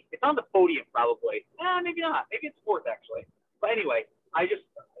on the podium probably. Maybe not. Maybe it's 4th actually. But anyway, I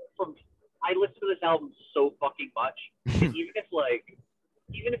listen to this album so fucking much. even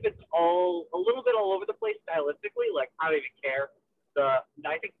if it's all a little bit all over the place stylistically, like I don't even care.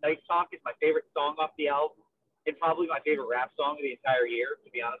 I think Nice Talk is my favorite song off the album and probably my favorite rap song of the entire year, to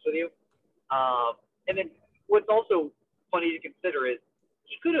be honest with you. And then what's also funny to consider is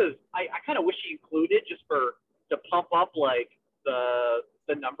he could have. I kind of wish he included just to pump up like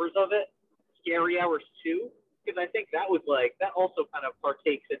the numbers of it. Scary Hours 2, because I think that also kind of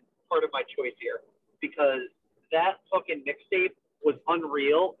partakes in part of my choice here because that fucking mixtape was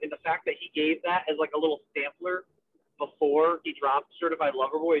unreal, and the fact that he gave that as like a little sampler before he dropped Certified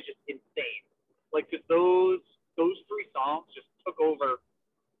Lover Boy is just insane. Like, cause those 3 songs just took over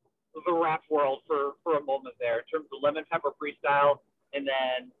the rap world for a moment there in terms of Lemon Pepper Freestyle, and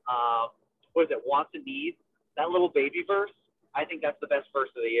then what is it, Wants and Needs? That little baby verse, I think that's the best verse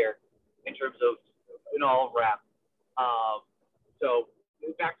of the year in terms of all of rap. So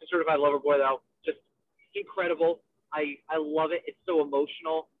back to Certified Lover Boy though, just incredible. I love it. It's so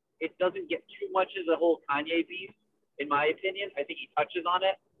emotional. It doesn't get too much of the whole Kanye beef, in my opinion. I think he touches on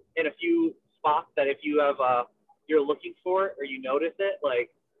it in a few spots that if you have you're looking for it or you notice it, like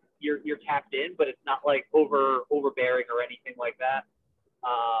you're tapped in, but it's not like overbearing or anything like that.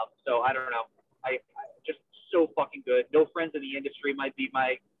 So I don't know. I just so fucking good. No Friends in the Industry might be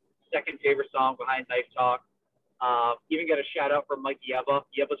my second favorite song behind Knife Talk. Even get a shout out from Mike Yeba.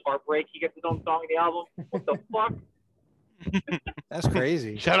 Yeba's Heartbreak. He gets his own song in the album. What the fuck? That's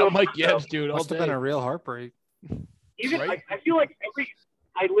crazy. Shout out Mike Yebs, dude. All Must have day. been a real heartbreak. Even Right? I feel like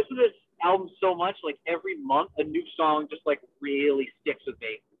I listen to this album so much, like every month a new song just like really sticks with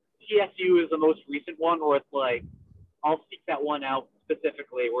me. TSU is the most recent one where it's like I'll seek that one out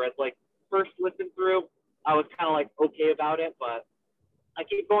specifically where it's like first listen through I was kind of like okay about it, but I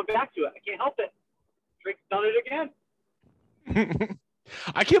keep going back to it. I can't help it. Drake's done it again.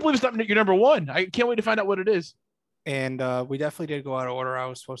 I can't believe it's not your number one. I can't wait to find out what it is. And we definitely did go out of order. I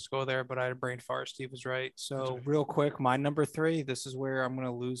was supposed to go there, but I had a brain fart. Steve was right. So real quick, my number 3, this is where I'm going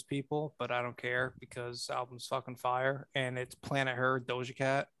to lose people, but I don't care because the album's fucking fire. And it's Planet Her, Doja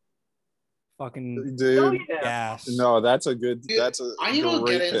Cat. Fucking Oh, Dude, yeah. yes. no, that's a good. Dude, That's a I need to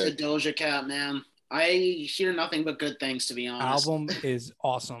great get into pick. Doja Cat, man. I hear nothing but good things, to be honest. Album is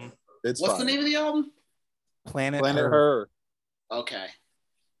awesome. It's What's fire. the name of the album? Planet Planet Her. Her. Okay.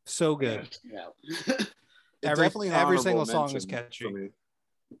 So good. Yeah. It's Every- definitely an every honorable single song is mention catchy. for me.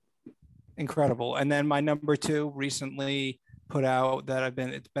 Incredible. And then my number 2 recently put out that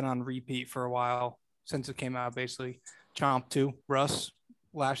it's been on repeat for a while since it came out, basically. Chomp 2, Russ.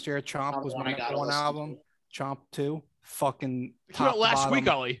 Last year, Chomp was One my I gotta number 1 listen album. Chomp 2, fucking It's top about to last week,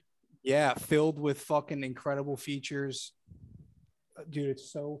 bottom. Ollie. Yeah, filled with fucking incredible features. Dude,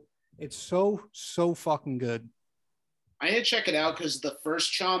 it's so fucking good. I need to check it out because the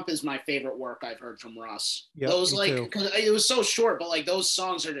first Chomp is my favorite work I've heard from Russ. Yep, Those me like, too. because it was so short, but like those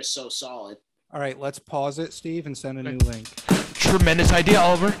songs are just so solid. All right, let's pause it, Steve, and send a new link. Tremendous idea,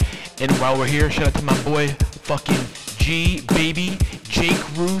 Oliver. And while we're here, shout out to my boy, fucking G Baby,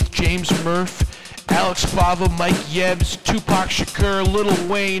 Jake Ruth, James Murph, Alex Fava, Mike Yebs, Tupac Shakur, Lil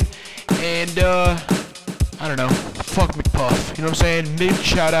Wayne, and I don't know, fuck McPuff. You know what I'm saying? Mid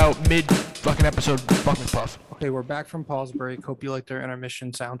shout out, mid fucking episode, fuck McPuff. Okay, we're back from pause break. Hope you liked our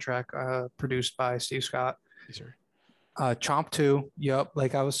intermission soundtrack produced by Steve Scott. Yes, sir. Chomp 2, yep,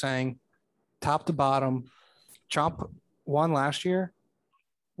 like I was saying, top to bottom. Chomp 1 last year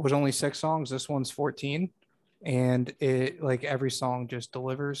was only 6 songs. This one's 14. And it like every song just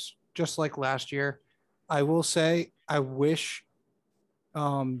delivers, just like last year. I will say, I wish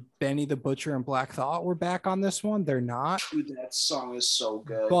Benny the Butcher and Black Thought were back on this one. They're not. Dude, that song is so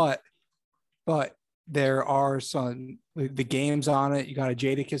good. But there are some the games on it. You got a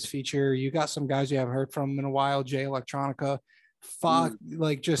Jadakiss feature. You got some guys you haven't heard from in a while. Jay Electronica, fuck,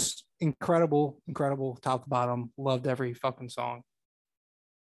 like just incredible, top to bottom. Loved every fucking song.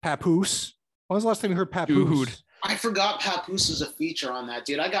 Papoose. When was the last time you heard Papoose? Dude. I forgot Papoose is a feature on that,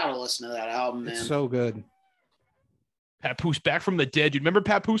 dude. I gotta listen to that album, man. It's so good. Papoose back from the dead, dude. Remember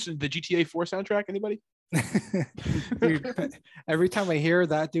Papoose in the GTA 4 soundtrack? Anybody? Dude, every time I hear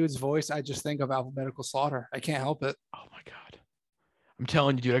that dude's voice, I just think of Alphabetical Slaughter. I can't help it. Oh my god. I'm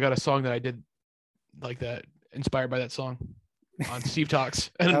telling you, dude, I got a song that I did like that, inspired by that song on Steve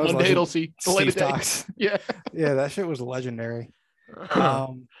Talks. And That was one day legend- it'll see the light of Steve day. Talks. Yeah. Yeah, that shit was legendary.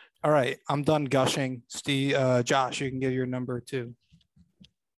 All right, I'm done gushing. Steve, Josh, you can give your number 2.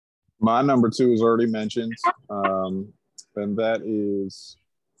 My number 2 is already mentioned, and that is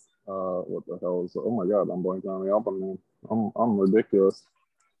what the hell is? Oh my god, I'm blanking on the album name. I'm ridiculous.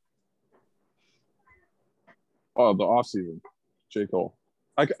 Oh, the Off Season, J. Cole.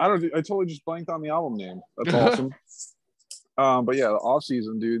 I totally just blanked on the album name. That's awesome. But yeah, the Off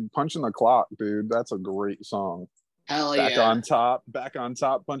Season, dude, Punching the Clock, dude, that's a great song. Hell Back yeah. on top,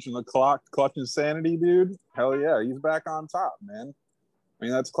 punching the clock, clutching sanity, dude. Hell yeah, he's back on top, man. I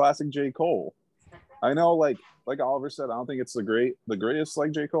mean, that's classic J. Cole. I know, like Oliver said, I don't think it's the greatest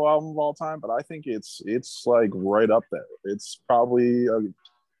like J. Cole album of all time, but I think it's like right up there. It's probably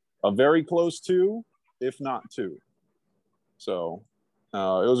a very close to, if not 2. So it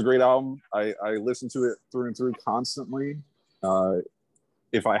was a great album. I listened to it through and through constantly.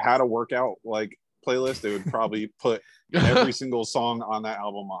 If I had a workout like playlist, it would probably put every single song on that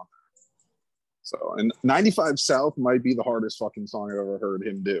album on there. So, and 95 South might be the hardest fucking song I've ever heard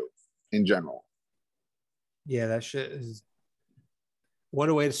him do in general. Yeah, that shit is. What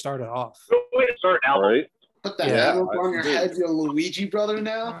a way to start it off. Good way to start an album. Right? Put that Yeah, envelope on your dude. head, you Luigi brother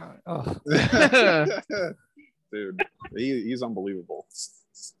now. Oh, Dude, he's unbelievable.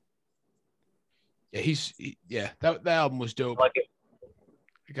 Yeah, that album was dope. I like it.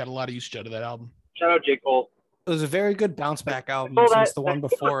 I got a lot of usage out of that album. Shout out J. Cole. it was a very good bounce back album Oh, that- since the one that-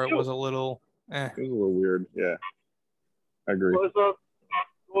 before it was a little It was a little weird. Yeah, I agree. What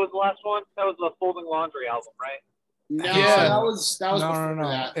was the last one? That was the Folding Laundry album, right? No, Yeah. that was No, before no.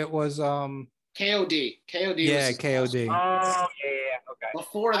 that. It was KOD. KOD. yeah, was KOD. Oh, yeah, okay.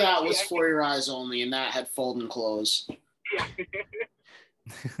 Before that was For Your Eyes Only, and that had Fold and Close.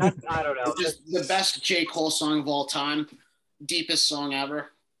 I don't know. It's just the best J. Cole song of all time. Deepest song ever.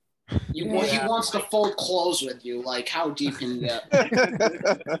 He wants to fold clothes with you. Like, how deep can you get?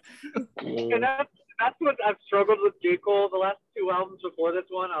 And that's what I've struggled with J. Cole the last two albums before this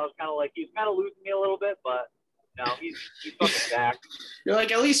one. I was kind of like, he's kind of losing me a little bit, but no, he's fucking back. You're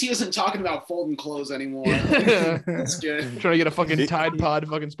like, at least he isn't talking about folding clothes anymore. That's good. Trying to get a fucking Tide Pod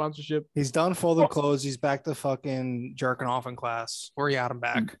fucking sponsorship. He's done folding clothes. He's back to fucking jerking off in class. Where you got him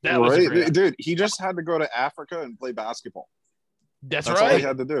back? That was Right, great. dude. He just had to go to Africa and play basketball. That's That's all he right.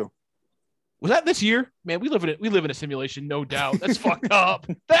 had to do. Was that this year? Man, we live in a simulation, no doubt. That's fucked up.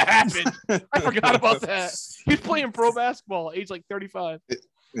 That happened. I forgot about that. He was playing pro basketball, age like 35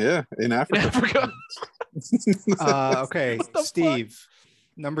 Yeah, in in Africa. Africa. Okay, What the Steve,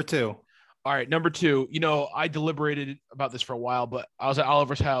 number 2. All right, number 2. You know, I deliberated about this for a while, but I was at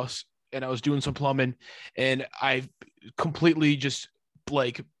Oliver's house and I was doing some plumbing, and I completely just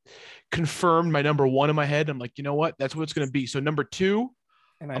like confirmed my number 1 in my head. I'm like, you know what? That's what it's gonna be. So number 2.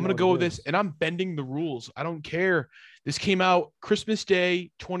 I'm going to go with this, and I'm bending the rules. I don't care. This came out Christmas Day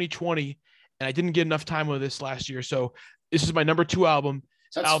 2020, and I didn't get enough time with this last year. So this is my number 2 album.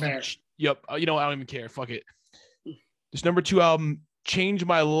 That's fair. Yep. You know, I don't even care. Fuck it. This number 2 album changed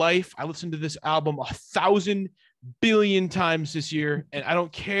my life. I listened to this album 1,000 billion times this year, and I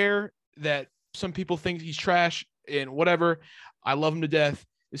don't care that some people think he's trash and whatever. I love him to death.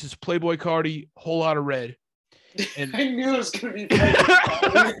 This is Playboi Carti, Whole Lotta Red. And I knew it was going to be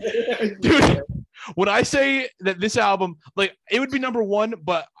dude, when I say that this album, like, it would be number 1,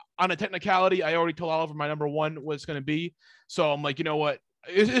 but on a technicality, I already told Oliver my number 1 was going to be. So I'm like, you know what?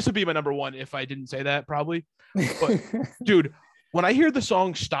 This would be my number 1 if I didn't say that, probably. But dude, when I hear the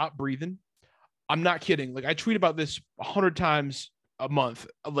song Stop Breathing, I'm not kidding. Like, I tweet about this 100 times a month,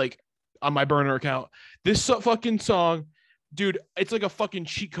 like on my burner account. This fucking song, dude, it's like a fucking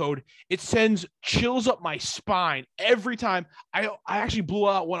cheat code. It sends chills up my spine every time. I actually blew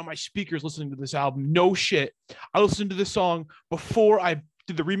out one of my speakers listening to this album. No shit. I listened to this song before I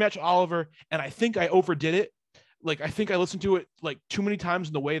did the rematch with Oliver, and I think I overdid it. Like, I think I listened to it like too many times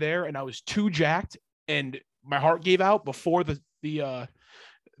on the way there, and I was too jacked, and my heart gave out before the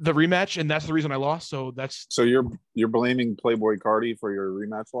rematch, and that's the reason I lost. So you're blaming Playboi Carti for your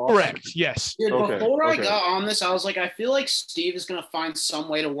rematch loss? correct. Yes. Dude, Okay, before I okay. got on this, I was like, I feel like Steve is gonna find some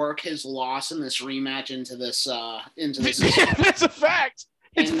way to work his loss in this rematch into this. That's a fact.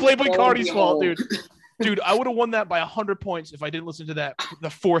 It's And Playboi lo and Carti's fault, behold- dude. Dude, I would have won that by 100 points if I didn't listen to that the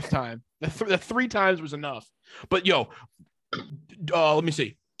 4th time. The 3 times was enough. But yo, let me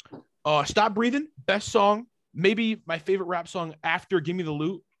see. Stop Breathing, best song, maybe my favorite rap song after Give Me the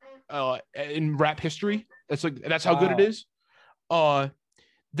Loot in rap history. That's how good it is.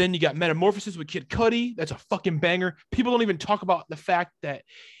 Then you got Metamorphosis with Kid Cudi. That's a fucking banger. People don't even talk about the fact that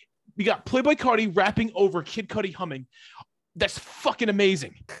we got Playboi Carti rapping over Kid Cudi humming. That's fucking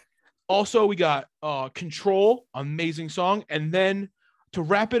amazing. Also, we got Control, amazing song. And then to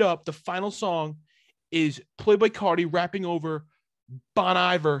wrap it up, the final song is Playboi Carti rapping over Bon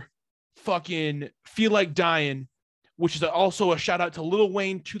Iver, fucking Feel Like Dying, which is also a shout out to Lil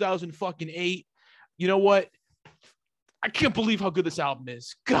Wayne 2008. You know what? I can't believe how good this album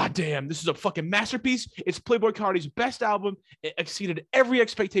is. God damn, this is a fucking masterpiece. It's Playboi Carti's best album. It exceeded every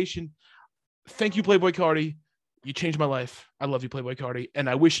expectation. Thank you, Playboi Carti. You changed my life. I love you, Playboi Carti. And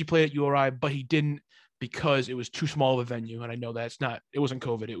I wish he played at URI, but he didn't because it was too small of a venue. And I know that's not, it wasn't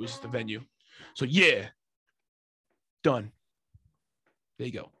COVID, it was the venue. So yeah, done. There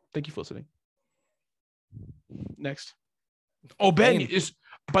you go. Thank you for listening. Next. Oh, Ben is,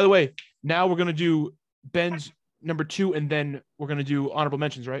 by the way, now we're going to do Ben's number 2, and then we're going to do honorable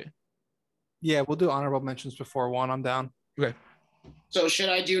mentions, right? Yeah, we'll do honorable mentions before 1. I'm down. Okay. So should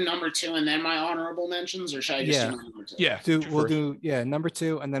I do number 2 and then my honorable mentions, or should I just Yeah. do my number 2? Yeah. We'll do number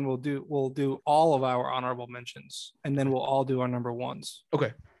 2, and then we'll do all of our honorable mentions, and then we'll all do our number 1s.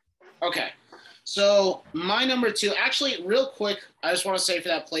 Okay. Okay. So my number 2, actually, real quick, I just want to say for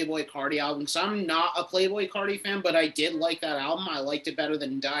that Playboi Carti album, because I'm not a Playboi Carti fan, but I did like that album. I liked it better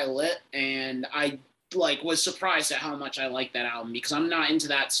than Die Lit, and I was surprised at how much I liked that album because I'm not into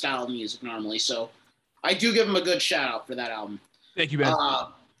that style of music normally. So I do give him a good shout out for that album. Thank you, Ben.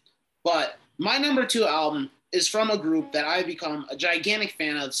 But my number 2 album is from a group that I've become a gigantic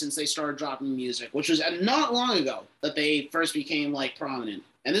fan of since they started dropping music, which was not long ago that they first became like prominent.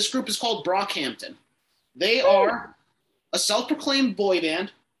 and this group is called Brockhampton. They are a self-proclaimed boy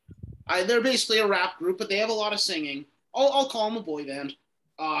band. They're basically a rap group, but they have a lot of singing. I'll call them a boy band.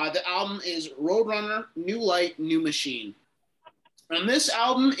 The album is Roadrunner, New Light, New Machine. And this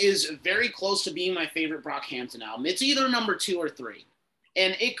album is very close to being my favorite Brockhampton album. It's either number 2 or 3.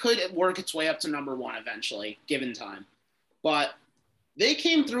 And it could work its way up to number 1 eventually, given time. But they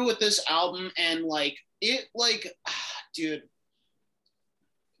came through with this album and dude,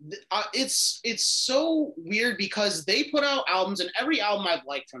 it's so weird because they put out albums, and every album I've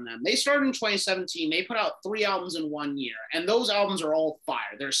liked from them. They started in 2017. They put out 3 albums in 1 year, and those albums are all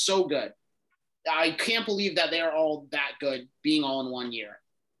fire. They're so good. I can't believe that they're all that good being all in 1 year.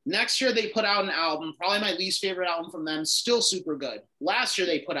 Next year, they put out an album, probably my least favorite album from them, still super good. Last year,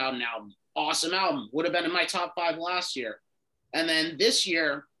 they put out an album, awesome album, would have been in my top 5 last year. And then this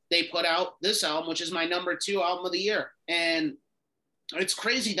year, they put out this album, which is my number 2 album of the year. And it's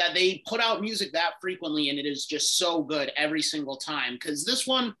crazy that they put out music that frequently, and it is just so good every single time. Because this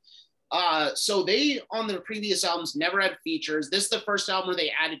one, so they, on their previous albums, never had features. This is the first album where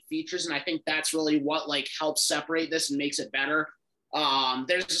they added features, and I think that's really what helps separate this and makes it better.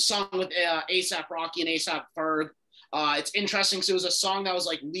 There's a song with A$AP Rocky and A$AP Ferg. It's interesting because it was a song that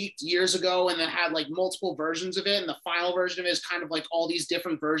was leaked years ago and then had multiple versions of it, and the final version of it is kind of all these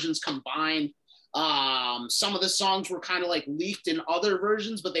different versions combined. Some of the songs were kind of leaked in other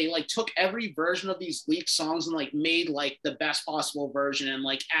versions, but they took every version of these leaked songs and made the best possible version and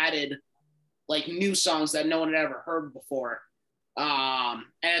added new songs that no one had ever heard before. And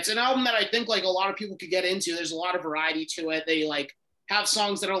it's an album that I think a lot of people could get into. There's a lot of variety to it. They have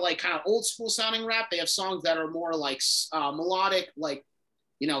songs that are kind of old school sounding rap. They have songs that are more melodic,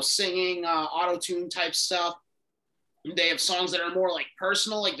 singing, auto-tune type stuff. They have songs that are more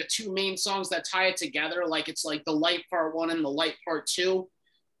personal, the 2 main songs that tie it together. It's the Light Part 1 and the Light Part 2,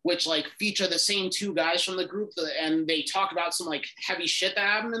 which feature the same 2 guys from the group. And they talk about some heavy shit that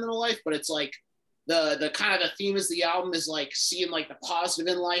happened in their life, but it's the kind of the theme is the album is seeing the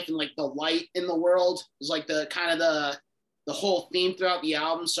positive in life and the light in the world is the kind of the whole theme throughout the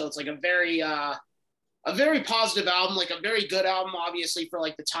album. So it's a very positive album, a very good album, obviously, for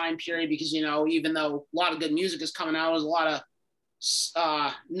the time period, because, even though a lot of good music is coming out, there's a lot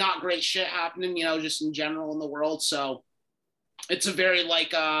of not great shit happening, just in general in the world. So it's a very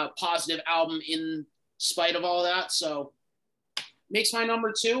positive album in spite of all that. So makes my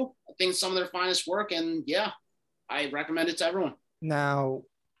number 2. I think it's some of their finest work, and yeah, I recommend it to everyone. Now,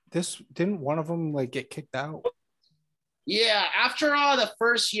 didn't one of them get kicked out? Yeah, after the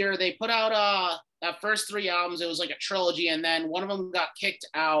first year, they put out that first 3 albums. It was a trilogy, and then one of them got kicked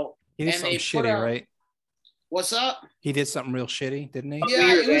out. He did something shitty, right? What's up? He did something real shitty, didn't he?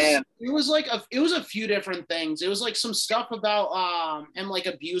 Yeah, it was a few different things. It was some stuff about him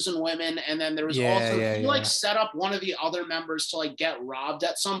abusing women, and then there was he set up one of the other members to get robbed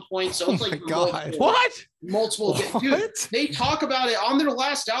at some point. So it's multiple. Dude, they talk about it on their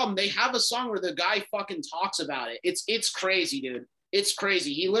last album. They have a song where the guy fucking talks about it. It's crazy, dude. It's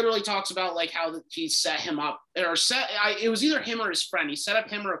crazy. He literally talks about how he set him up, or it was either him or his friend. He set up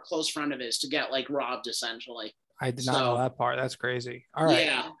him or a close friend of his to get robbed, essentially. I did not know that part. That's crazy. All right.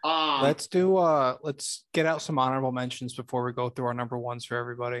 Yeah. Let's get out some honorable mentions before we go through our number 1s for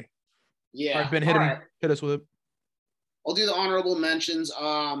everybody. Yeah. All right, Ben, hit us with it. I'll do the honorable mentions.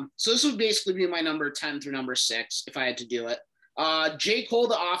 So this would basically be my number 10 through number 6 if I had to do it. J. Cole,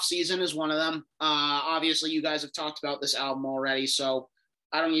 The Off Season is one of them. Obviously you guys have talked about this album already, so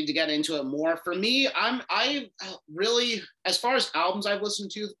I don't need to get into it more. For me, I really, as far as albums I've listened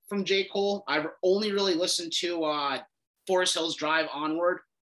to from J. Cole, I've only really listened to Forest Hills Drive onward.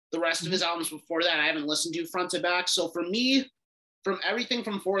 The rest of his albums before that I haven't listened to front to back. So for me, from everything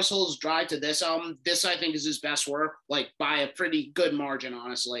from Forest Hills Drive to this album, this I think is his best work, by a pretty good margin,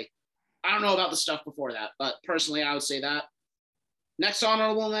 honestly. I don't know about the stuff before that, but personally I would say that. Next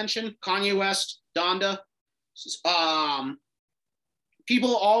honorable mention, Kanye West, Donda.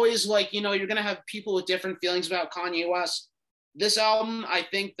 People always you're going to have people with different feelings about Kanye West. This album, I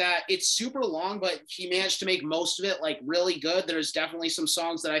think that it's super long, but he managed to make most of it really good. There's definitely some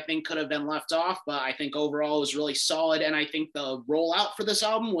songs that I think could have been left off, but I think overall it was really solid. And I think the rollout for this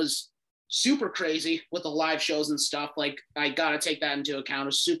album was super crazy with the live shows and stuff. I got to take that into account. It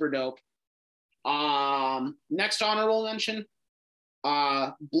was super dope. Next honorable mention,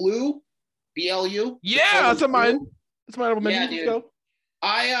 Blue, BLU. Yeah, that's mine. That's my honorable mention. Yeah, dude.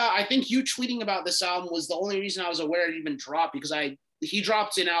 I think you tweeting about this album was the only reason I was aware it even dropped, because he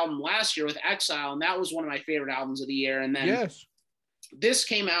dropped an album last year with Exile, and that was one of my favorite albums of the year. And then this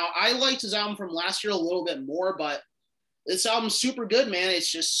came out. I liked his album from last year a little bit more, but This album's super good, man.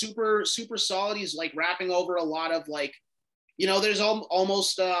 It's just super, super solid. He's like rapping over a lot of like, there's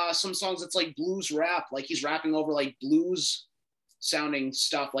almost some songs that's like blues rap. Like he's rapping over like blues sounding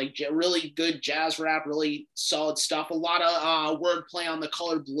stuff, like really good jazz rap, really solid stuff. A lot of wordplay on the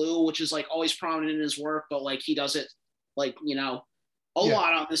color blue, which is like always prominent in his work, but like he does it like, a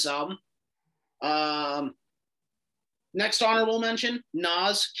lot on this album. Next honorable mention,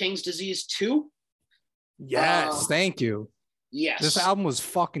 Nas, King's Disease 2. Yes, thank you. Yes. This album was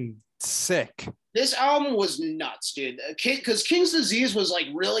fucking sick. This album was nuts, dude. Because King's Disease was like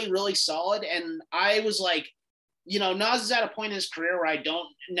really, really solid. And I was like, Nas is at a point in his career where I don't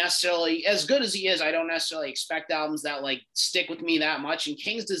necessarily, as good as he is, I don't necessarily expect albums that like stick with me that much. And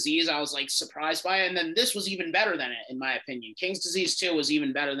King's Disease, I was like surprised by it. And then this was even better than it, in my opinion. King's Disease 2 was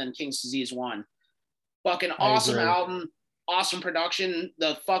even better than King's Disease 1. Fucking awesome album, awesome production.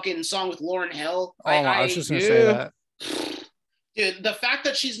 The fucking song with Lauryn Hill. I was just going to say that. Dude, the fact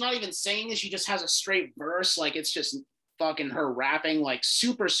that she's not even singing, she just has a straight verse, like it's just fucking her rapping, like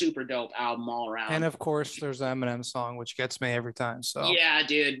super, super dope album all around. And of course, there's the Eminem song, which gets me every time. So yeah,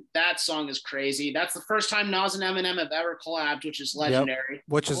 dude, that song is crazy. That's the first time Nas and Eminem have ever collabed, which is legendary. Yep.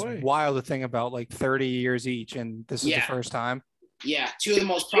 Which is wild to think about, like 30 years each, and this is the first time. Yeah, two of the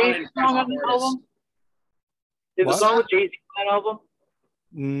most prominent song on the album. Is the song with Jay-Z on that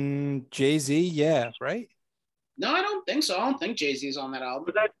album? Jay-Z, yeah, right? No, I don't think so. I don't think Jay-Z's on that album.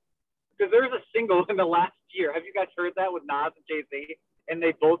 Because there was a single in the last year. Have you guys heard that with Nas and Jay-Z? And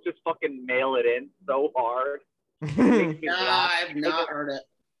they both just fucking mail it in so hard. Nah, I've not heard it.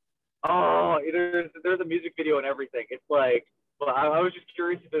 Oh, there's a music video and everything. It's like, well, I was just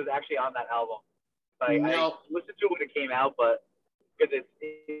curious if it was actually on that album. I listened to it when it came out, but because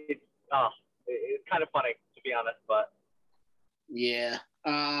it's kind of funny, to be honest. But yeah.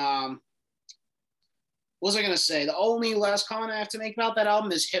 What was I gonna say? The only last comment I have to make about that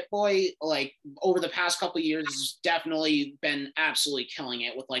album is Hit Boy, like over the past couple of years, has definitely been absolutely killing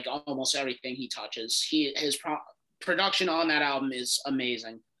it with like almost everything he touches. His production on that album is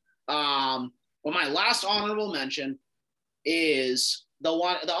amazing. But my last honorable mention is the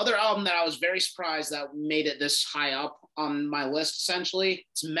other album that I was very surprised that made it this high up on my list. Essentially,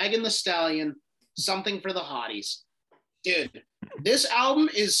 it's Megan Thee Stallion, Something for the Hotties. Dude, this album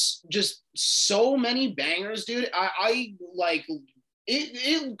is just so many bangers, dude. I like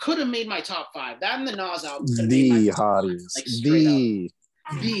it could have made my top 5. That and the Nas album. The Hotties. Like, the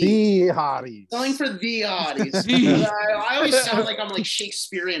Hotties. Selling for the Hotties. I always sound like I'm like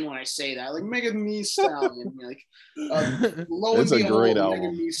Shakespearean when I say that. Like Megan Thee Stallion. Like lo and It's a behold, great album.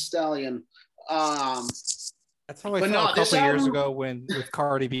 Megan Thee Stallion. That's how I felt a couple years ago with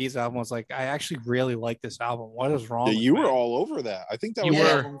Cardi B's album. Was like, I actually really like this album. What is wrong? Yeah, with you me? were all over that. I think that was the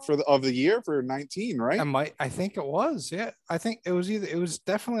album of the year for 19, right? I think it was. Yeah, I think it was it was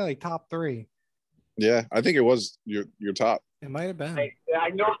definitely like top 3. Yeah, I think it was your top. It might have been. I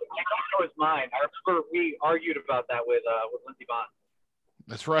know it was mine. I remember we argued about that with Lindsey Vonn.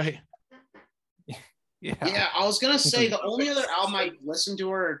 That's right. Yeah, I was gonna say the only other album I listened to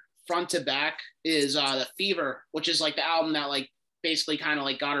her front to back is The Fever, which is like the album that like basically kind of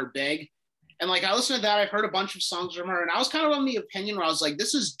like got her big. And like I listened to that, I've heard a bunch of songs from her, and I was kind of on the opinion where I was like,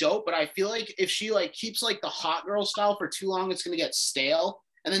 this is dope, but I feel like if she like keeps like the hot girl style for too long, it's gonna get stale.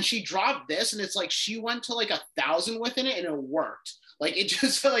 And then she dropped this, and it's like she went to like 1,000 within it, and it worked. Like it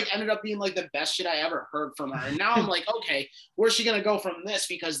just like ended up being like the best shit I ever heard from her. And now I'm like, okay, where's she gonna go from this?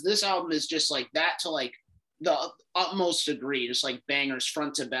 Because this album is just like that to like the utmost degree, just like bangers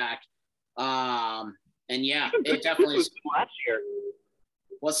front to back. And yeah, it definitely is. Last year.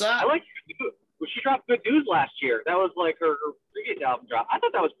 What's that? I like she dropped Good News last year. That was like her previous album drop. I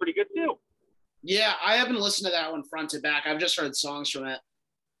thought that was pretty good too. Yeah, I haven't listened to that one front to back. I've just heard songs from it,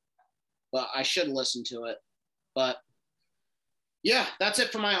 but I should listen to it. But yeah, that's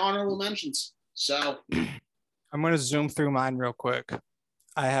it for my honorable mentions. So I'm going to zoom through mine real quick.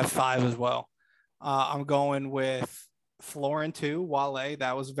 I have 5 as well. I'm going with Florin 2, Wale.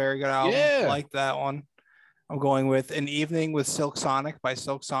 That was a very good album. Yeah. I like that one. I'm going with An Evening with Silk Sonic by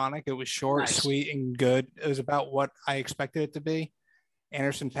Silk Sonic. It was short, sweet, and good. It was about what I expected it to be.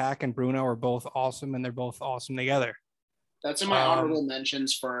 Anderson .Paak and Bruno are both awesome, and they're both awesome together. That's in my honorable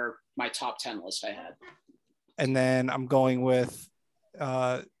mentions for my top 10 list I had. And then I'm going with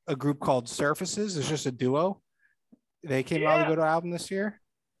a group called Surfaces. It's just a duo. They came out with a good album this year.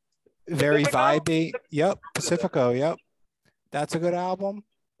 Very vibey. Yep. Pacifico. Yep. That's a good album.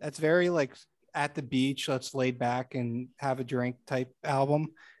 That's very like at the beach, let's lay back and have a drink type album.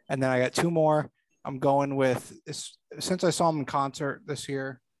 And then I got 2 more. I'm going with, since I saw him in concert this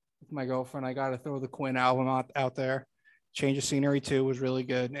year with my girlfriend, I got to throw the Quinn album out there. Change of Scenery 2 was really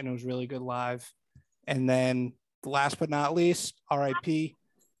good, and it was really good live. And then last but not least, R.I.P.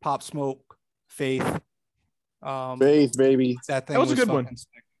 Pop Smoke, Faith. Faith, baby. That thing That was a good one. fucking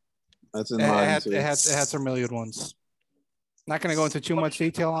sick. That's in It mine had, too. it had some really good ones. Not going to go into too much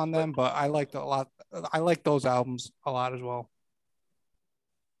detail on them, but I liked a lot. I like those albums a lot as well.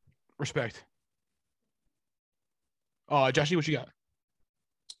 Respect. Joshy, what you got?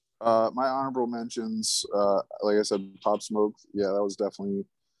 My honorable mentions, like I said, Pop Smoke. Yeah, that was definitely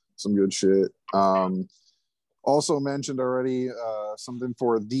some good shit. Also mentioned already, something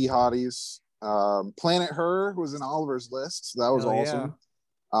for the hotties. Planet Her was in Oliver's list. That was Hell yeah.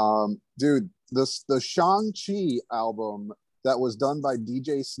 awesome. Dude, the Shang-Chi album that was done by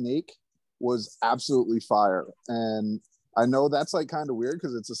DJ Snake was absolutely fire. And I know that's like kind of weird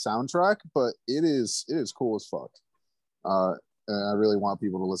because it's a soundtrack, but it is cool as fuck. And I really want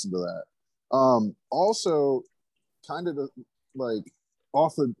people to listen to that. Also, kind of like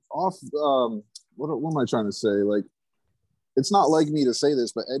what am I trying to say? Like, it's not like me to say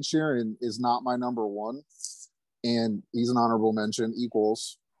this, but Ed Sheeran is not my number one, and he's an honorable mention.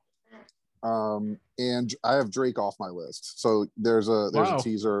 Equals. And I have Drake off my list, so there's a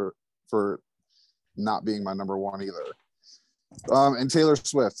teaser for not being my number one either. And Taylor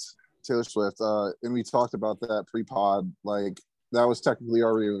Swift, and we talked about that pre-pod. Like, that was technically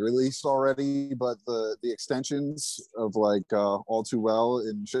already released already, but the extensions of like All Too Well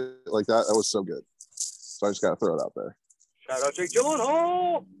and shit like that was so good. So I just gotta throw it out there. Shout out Jake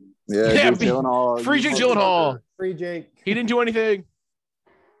Gyllenhaal. Yeah, Jake Gyllenhaal. Free Jake Gyllenhaal. Free Jake. He didn't do anything.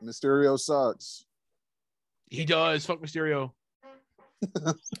 Mysterio sucks. He does. Fuck Mysterio.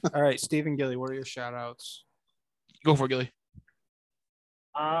 All right, Stephen Gilly, what are your shout outs? Go for it, Gilly.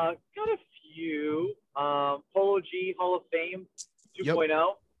 Got a few. Polo G Hall of Fame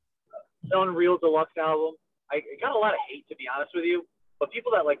 2.0. Unreal Deluxe album. I got a lot of hate, to be honest with you, but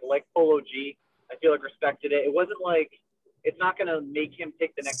people that like Polo G, I feel like respected it. It wasn't like, it's not going to make him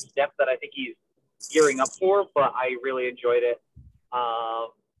take the next step that I think he's gearing up for, but I really enjoyed it.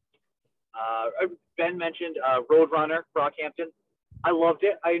 Ben mentioned Roadrunner, Brockhampton. I loved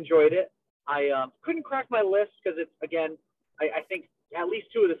it. I enjoyed it. I couldn't crack my list because it's, again, I think at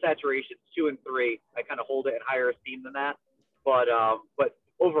least two of the saturations, 2 and 3, I kind of hold it in higher esteem than that. But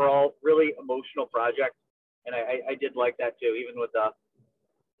overall, really emotional project, and I did like that too, even with the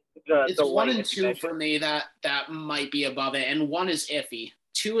it's the 1 and 2 for me that might be above it, and 1 is iffy.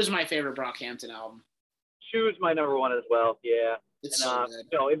 2 is my favorite Brockhampton album. 2 is my number 1 as well. Yeah, it's and, so good.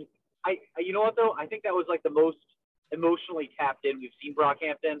 No, you know what though? I think that was like the most emotionally tapped in we've seen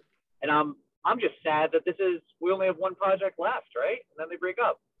Brockhampton, and I'm just sad that we only have one project left, right? And then they break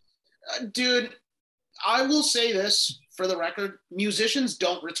up. Dude, I will say this for the record: musicians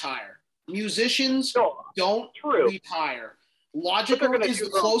don't retire. Musicians don't retire. Logical is the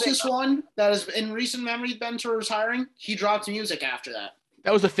closest one that has in recent memory been to retiring. He dropped music after that.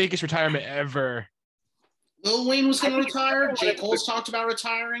 That was the fakest retirement ever. Lil Wayne was going to retire. J. Cole's talked about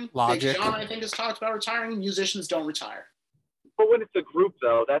retiring. Logic. Big Sean, I think, has talked about retiring. Musicians don't retire. But when it's a group,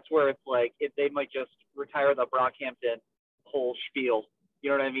 though, that's where it's like they might just retire the Brockhampton whole spiel.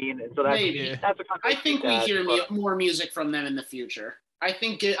 You know what I mean? And so that's a I think we hear more music from them in the future. I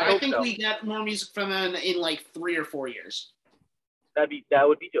think we get more music from them in like 3 or 4 years. That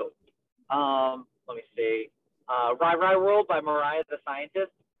would be dope. Let me see. Rye Rye World by Mariah the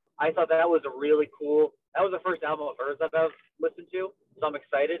Scientist. I thought that was a really cool. That was the first album of hers that I've listened to, so I'm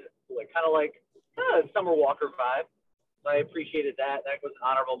excited. Kind of like Summer Walker vibe. So I appreciated that. That was an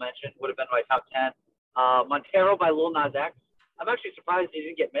honorable mention. Would have been my top 10. Montero by Lil Nas X. I'm actually surprised he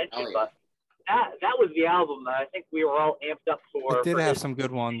didn't get mentioned, but that was the album that I think we were all amped up for. It did have some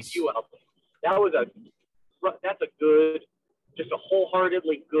good ones. That's a good, just a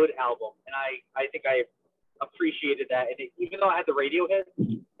wholeheartedly good album, and I think I appreciated that. And even though I had the radio hit,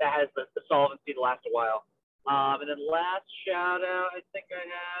 that has the solvency to last a while. And then last shout out I think I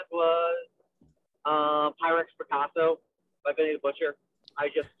had was Pyrex Picasso by Benny the Butcher.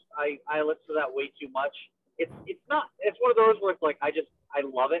 I listen to that way too much. It's one of those where it's like I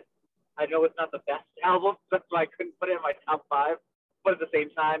love it. I know it's not the best album, that's why I couldn't put it in my top 5. But at the same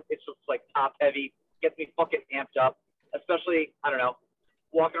time, it's just like top heavy, gets me fucking amped up. Especially, I don't know,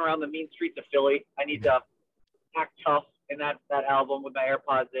 walking around the mean streets of Philly. I need to act tough in that album with my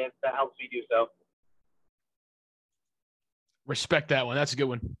AirPods in. That helps me do so. Respect that one. That's a good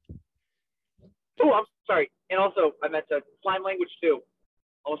one. Oh, I'm sorry. And also, I meant to Slime Language 2.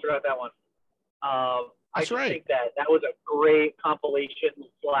 Almost forgot that one. I think that was a great compilation /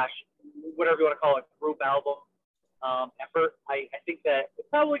 whatever you want to call it, group album effort. I think that it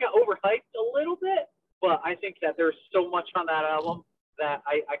probably got overhyped a little bit, but I I think that there's so much on that album that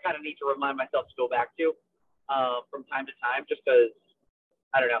I kind of need to remind myself to go back to from time to time, just because,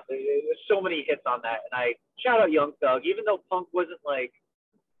 I don't know, there's so many hits on that. And I shout out Young Thug, even though Punk wasn't like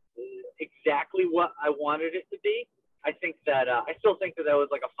exactly what I wanted it to be. I think that I still think that was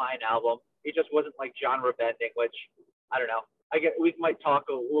like a fine album. It just wasn't like genre bending, which I don't know. We might talk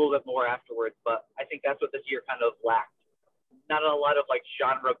a little bit more afterwards, but I think that's what this year kind of lacked. Not a lot of like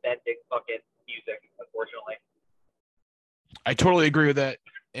genre bending fucking music, unfortunately. I totally agree with that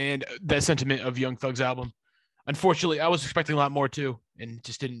and that sentiment of Young Thug's album. Unfortunately, I was expecting a lot more too, and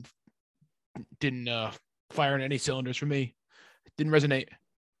just didn't fire on any cylinders for me. It didn't resonate.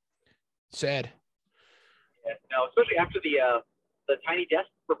 Sad. Yeah, no, especially after the Tiny Desk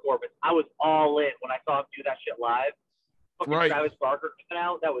performance, I was all in when I saw him do that shit live. Fucking Right. Travis Barker coming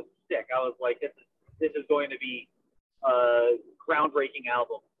out, that was sick. I was like, this is going to be a groundbreaking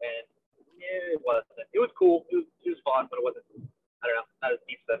album, and it wasn't. It was cool. It was fun, but it wasn't. I don't know, not as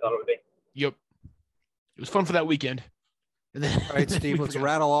deep as I thought it would be. Yep. It was fun for that weekend. And then, All right, Steve, let's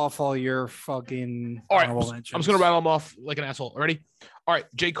rattle off all your fucking All right, honorable I'm mentions. just gonna rattle them off like an asshole. Ready? All right,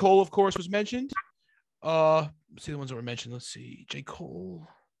 J. Cole, of course, was mentioned. Let's see the ones that were mentioned. Let's see, J. Cole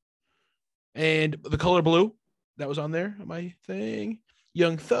and The Color Blue. That was on there. My thing.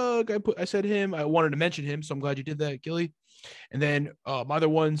 Young Thug. I said him. I wanted to mention him, so I'm glad you did that, Gilly. And then my other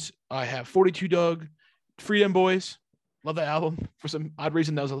ones, I have 42 Doug, Freedom Boys. Love that album for some odd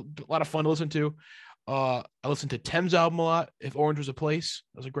reason. That was a lot of fun to listen to. I listened to Thames' album a lot. If Orange Was a Place,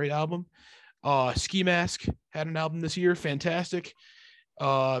 that was a great album. Ski Mask had an album this year, fantastic.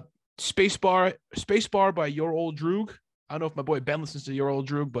 Spacebar by Your Old Droog. I don't know if my boy Ben listens to Your Old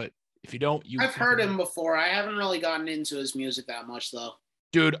Droog, but if you don't, I've heard him before. I haven't really gotten into his music that much though.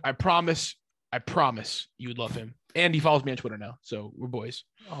 Dude, I promise you would love him. And he follows me on Twitter now, so we're boys.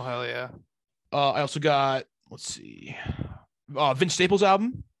 Oh hell yeah! I also got, let's see, Vince Staples'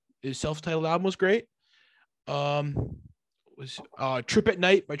 album. His self-titled album was great. Was Trip at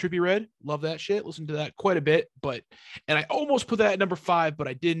Night by Trippie Redd. Love that shit. Listened to that quite a bit, and I almost put that at number 5, but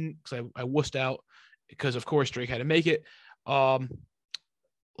I didn't because I wussed out because of course Drake had to make it.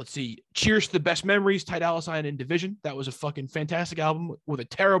 Let's see, Cheers to the Best Memories, Ty Dolla $ign and Division. That was a fucking fantastic album with a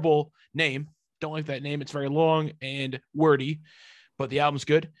terrible name. Don't like that name. It's very long and wordy, but the album's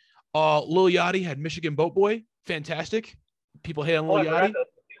good. Lil Yachty had Michigan Boat Boy. Fantastic. People hate on Lil Yachty.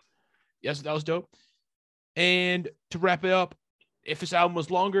 Yes, that was dope. And to wrap it up, if this album was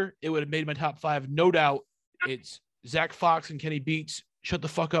longer, it would have made my top 5. No doubt. It's Zach Fox and Kenny Beats. Shut the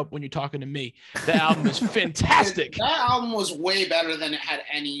fuck up when you're talking to me. That album is fantastic. That album was way better than it had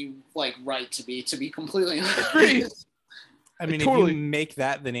any like right to be completely honest. I mean, Totally. if you make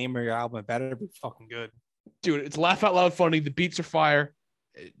that the name of your album, it better be fucking good. Dude, it's laugh out loud funny. The beats are fire.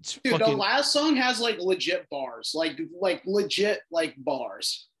 It's Dude, fucking... the last song has like legit bars, like legit like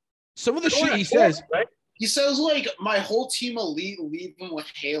bars. Some of the shit he says, right? He says like my whole team elite leave them with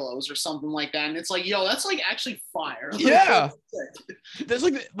halos or something like that, and it's like, yo, that's like actually fire. Yeah. That's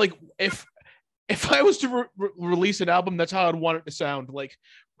like if I was to release an album, that's how I'd want it to sound. Like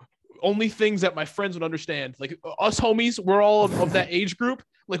only things that my friends would understand. Like us homies, we're all of that age group.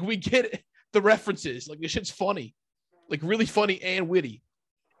 Like we get the references. Like this shit's funny, like really funny and witty.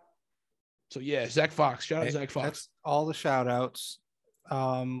 So yeah, Zach Fox. Shout out to Zach Fox. That's all the shout outs.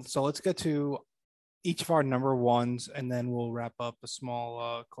 So let's get to each of our number ones, and then we'll wrap up a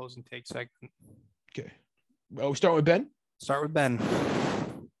small closing take segment. Okay. We start with Ben. Start with Ben.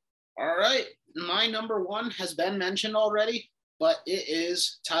 All right, my number 1 has been mentioned already, but it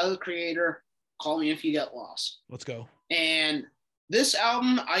is Tyler the Creator, Call Me If You Get Lost. Let's go. And this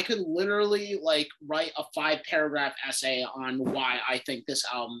album, I could literally like write a 5-paragraph essay on why I think this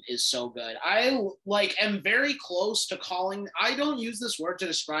album is so good. I like am very close to calling. I don't use this word to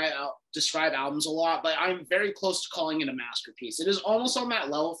describe albums a lot, but I'm very close to calling it a masterpiece. It is almost on that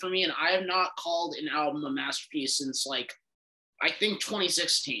level for me, and I have not called an album a masterpiece since like I think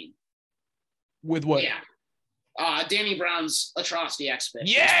 2016. With what? Yeah. Danny Brown's Atrocity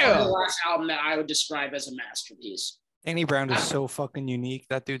Exhibition. Yeah. The last album that I would describe as a masterpiece. Danny Brown is so fucking unique.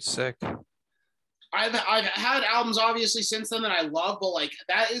 That dude's sick. I've had albums obviously since then that I love, but like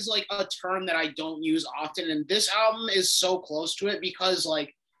that is like a term that I don't use often. And this album is so close to it because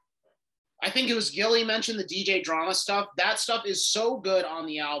like I think it was Gilly mentioned the DJ Drama stuff. That stuff is so good on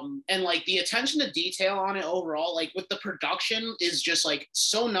the album. And like the attention to detail on it overall, like with the production is just like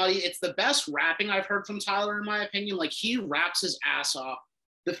so nutty. It's the best rapping I've heard from Tyler, in my opinion. Like he raps his ass off.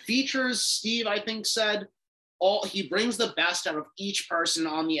 The features, Steve, I think said, he brings the best out of each person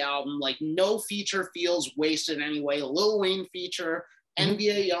on the album. Like no feature feels wasted in any way. Lil Wayne feature,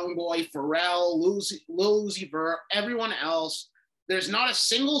 NBA YoungBoy, Pharrell, Lil Uzi Vert, everyone else. There's not a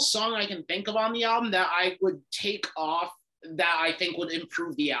single song I can think of on the album that I would take off that I think would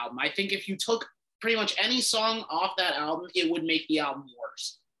improve the album. I think if you took pretty much any song off that album, it would make the album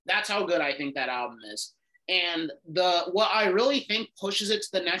worse. That's how good I think that album is. And what I really think pushes it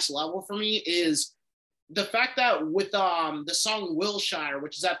to the next level for me is the fact that with the song Wilshire,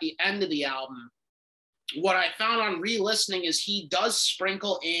 which is at the end of the album, what I found on re-listening is he does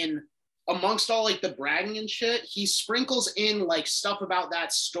sprinkle in, amongst all like the bragging and shit, he sprinkles in like stuff about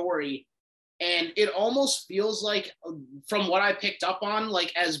that story. And it almost feels like, from what I picked up on,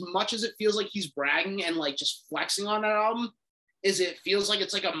 like as much as it feels like he's bragging and like just flexing on that album, it feels like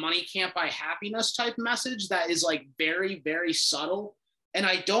it's like a money can't buy happiness type message that is like very, very subtle. And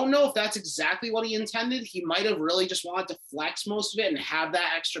I don't know if that's exactly what he intended. He might have really just wanted to flex most of it and have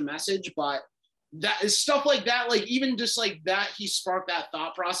that extra message, but that is stuff like that, like even just like that, he sparked that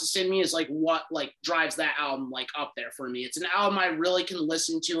thought process in me is like what like drives that album like up there for me. It's an album I really can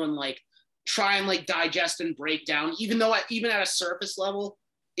listen to and like try and like digest and break down, even though even at a surface level,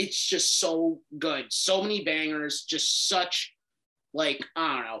 it's just so good. So many bangers, just such like,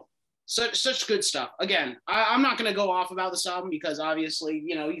 I don't know, such good stuff. Again, I'm not going to go off about this album because obviously,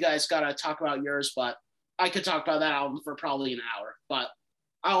 you know, you guys got to talk about yours, but I could talk about that album for probably an hour, but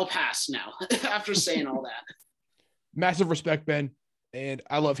I'll pass now after saying all that. Massive respect, Ben. And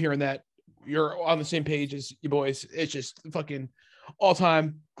I love hearing that you're on the same page as you boys. It's just fucking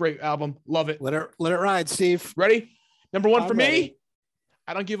all-time great album. Love it. Let it ride, Steve. Ready? Number one for ready. me.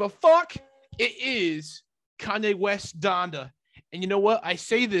 I don't give a fuck. It is Kanye West Donda. And you know what? I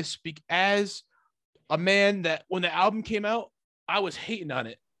say this as a man that when the album came out, I was hating on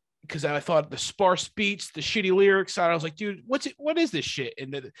it because I thought the sparse beats, the shitty lyrics, I was like, dude, what is this shit?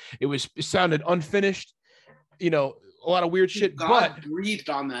 And it sounded unfinished, you know, a lot of weird shit. God breathed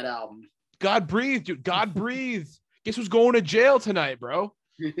on that album. God breathed, dude. God breathed. Guess who's going to jail tonight, bro?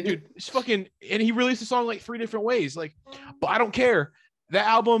 Dude, it's fucking, and he released the song like 3 different ways. Like, but I don't care. That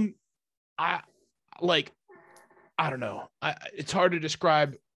album, I don't know. It's hard to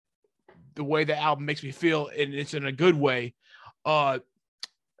describe the way the album makes me feel, and it's in a good way. My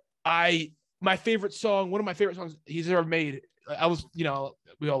favorite song, one of my favorite songs he's ever made. I was, you know,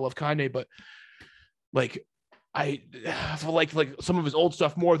 we all love Kanye, but like I like some of his old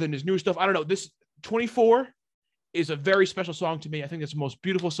stuff more than his new stuff. I don't know. This 24 is a very special song to me. I think it's the most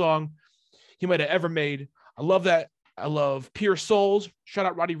beautiful song he might have ever made. I love that. I love Pure Souls. Shout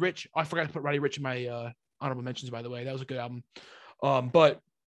out Roddy Ricch. Oh, I forgot to put Roddy Ricch in my honorable mentions, by the way. That was a good album.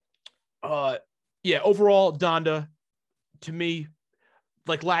 Yeah, overall, Donda, to me,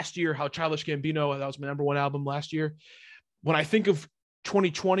 like last year, how Childish Gambino, that was my number one album last year. When I think of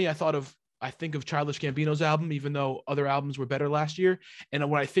 2020, I think of Childish Gambino's album, even though other albums were better last year. And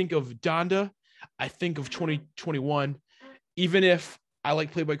when I think of Donda, I think of 2021. Even if I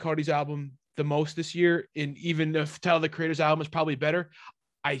like Playboi Carti's album the most this year, and even if Tyler the Creator's album is probably better,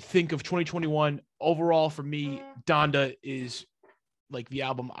 I think of 2021 overall. For me, Donda is like the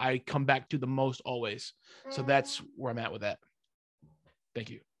album I come back to the most always. So that's where I'm at with that. Thank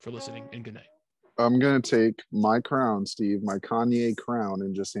you for listening, and good night. I'm gonna take my crown, Steve, my Kanye crown,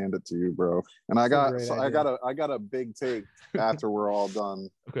 and just hand it to you, bro. And I got a big take after we're all done.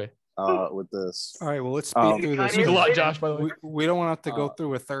 Okay. With this. All right, well, let's speed through this. Speak a lot, Josh, by the way. We don't want to have to go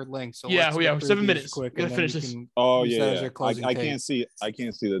through a third link. So yeah, let's we have 7 minutes. Quick, Gotta finish this. Oh yeah. I can't see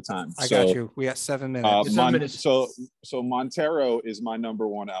the time. I got you. We got 7 minutes. 7 minutes. So Montero is my number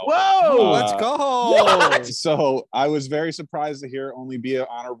one album. Whoa! Let's go. What? So I was very surprised to hear it only be an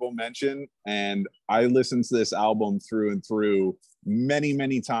honorable mention, and I listened to this album through and through many,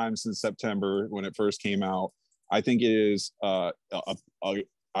 many times since September when it first came out. I think it is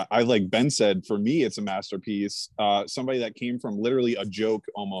I like Ben said, for me, it's a masterpiece. Somebody that came from literally a joke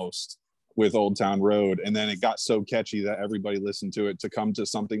almost with Old Town Road. And then it got so catchy that everybody listened to it, to come to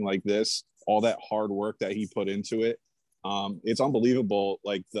something like this, all that hard work that he put into it. It's unbelievable,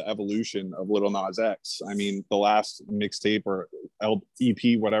 like the evolution of Lil Nas X. I mean, the last mixtape or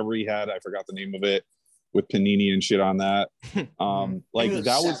EP, whatever he had, I forgot the name of it, with Panini and shit on that. It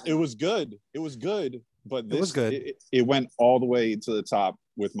was good. It was good. But this, was good. It went all the way to the top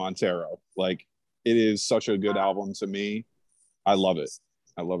with Montero. Like, it is such a good album to me. I love it.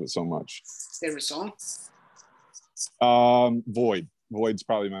 I love it so much. Favorite song? Void. Void's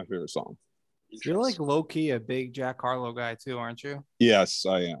probably my favorite song. You're like low-key a big Jack Harlow guy too, aren't you? Yes,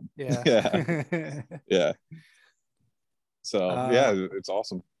 I am. Yeah. Yeah. Yeah. So yeah, it's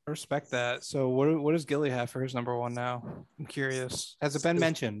awesome. I respect that. So what does Gilly have for his number one now? I'm curious. Has it been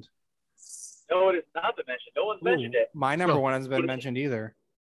mentioned? No, it has not been mentioned. No one's mentioned it. My number No. one hasn't been mentioned either.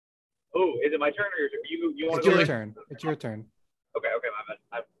 Oh, is it my turn or your turn? You want It's to go your first? turn. It's your turn. Okay, my bad.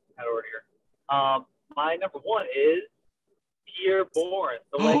 I've had over here. My number one is Pierre Bourne,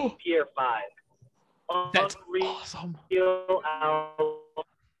 the Legend Pierre 5. That's Unreal awesome. album.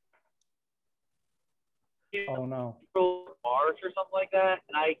 Oh no. March or something like that,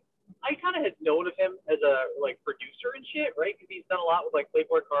 and I kind of had known of him as a producer and shit, right? Because he's done a lot with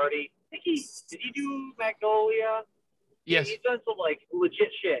Playboy Cardi. I think did he do Magnolia? Yes. He's done some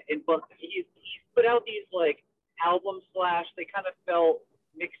legit shit, but he's put out these albums / they kind of felt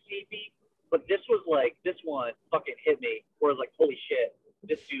mixtapey, but this one fucking hit me. Where it's holy shit,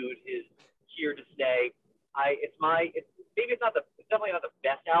 this dude is here to stay. It's definitely not the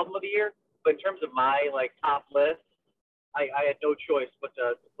best album of the year, but in terms of my top list, I had no choice but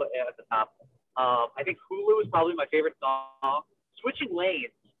to put it at the top. I think Hulu is probably my favorite song. Switching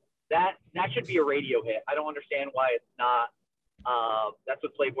Lanes, that should be a radio hit. I don't understand why it's not. That's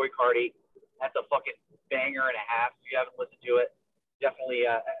with Playboy Cardi. That's a fucking banger and a half. If you haven't listened to it, definitely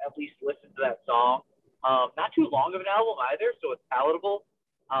at least listen to that song. Not too long of an album either, so it's palatable.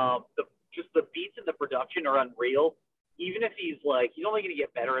 The beats and the production are unreal. Even if he's only going to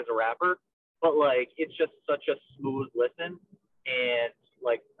get better as a rapper, but it's just such a smooth listen, and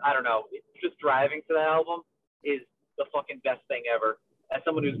I don't know, just driving to that album is the fucking best thing ever. As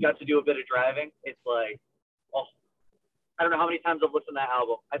someone who's got to do a bit of driving, it's I don't know how many times I've listened to that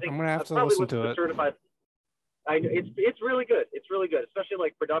album. I think I'm gonna have I've to probably listen to listened it. Certified. It's really good. It's really good,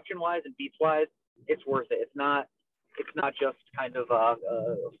 especially production wise and beats wise. It's worth it. It's not just kind of a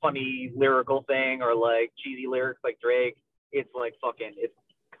funny lyrical thing or cheesy lyrics like Drake. It's it's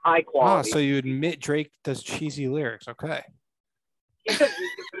high quality. So you admit Drake does cheesy lyrics? Okay.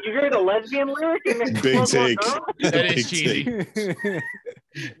 You hear the lesbian lyric? Big take. That is Big cheesy. take.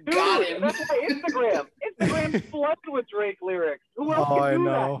 Dude, Got him. that's my Instagram. Instagram's flooded with Drake lyrics. Who else Oh, can I do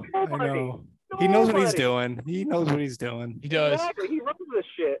know. that? I Nobody. know. He knows what he's Nobody. doing. He knows what he's doing. He does. Exactly. He runs this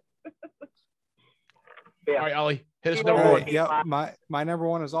shit. Yeah. All right, Ollie, hit us with You know number All one. right, yep. My number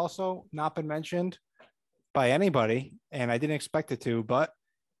one has also not been mentioned by anybody, and I didn't expect it to, but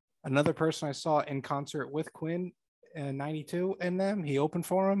another person I saw in concert with Quinn in '92 and them, he opened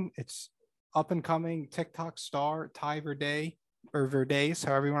for him. It's up and coming TikTok star Ty Verday or Verdes,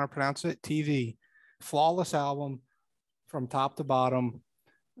 however you want to pronounce it. TV, flawless album from top to bottom.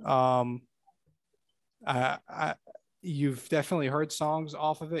 You've definitely heard songs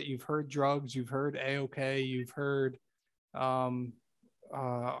off of it. You've heard Drugs. You've heard A-OK. You've heard I'm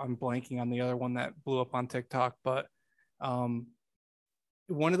blanking on the other one that blew up on TikTok, but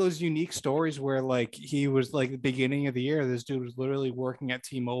one of those unique stories where he was the beginning of the year, this dude was literally working at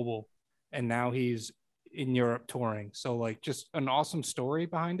T-Mobile and now he's in Europe touring. So just an awesome story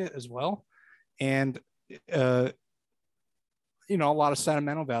behind it as well. And, a lot of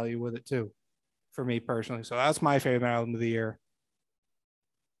sentimental value with it too, for me personally. So that's my favorite album of the year.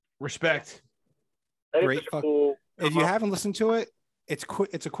 Respect. That is Great such a fuck- cool. If you haven't listened to it, it's quick.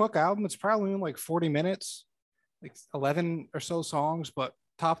 It's a quick album. It's probably in 40 minutes, 11 or so songs, but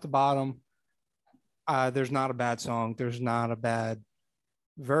top to bottom, there's not a bad song. There's not a bad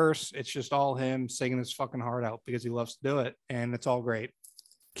verse. It's just all him singing his fucking heart out because he loves to do it, and it's all great.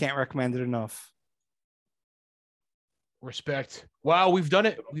 Can't recommend it enough. Respect. Wow, we've done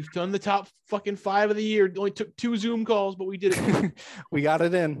it. We've done the top fucking 5 of the year. It only took 2 Zoom calls, but we did it. We got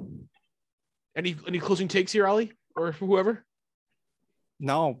it in. Any closing takes here, Ollie, or whoever?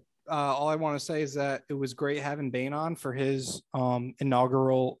 No, all I want to say is that it was great having Bane on for his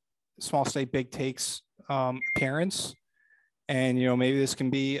inaugural Small State Big Takes appearance. And, maybe this can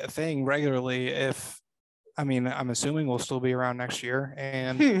be a thing regularly I'm assuming we'll still be around next year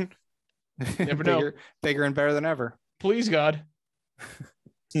and Never know. bigger and better than ever. Please, God.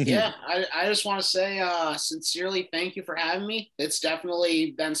 Yeah, I just want to say sincerely thank you for having me. It's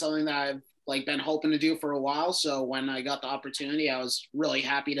definitely been something that I've been hoping to do for a while. So when I got the opportunity, I was really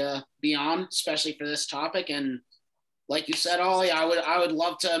happy to be on, especially for this topic. And like you said, Ollie, I would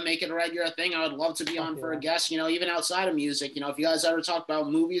love to make it a regular thing. I would love to be on for a guest, even outside of music. If you guys ever talk about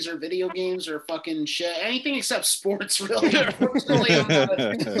movies or video games or fucking shit, anything except sports, really. Unfortunately,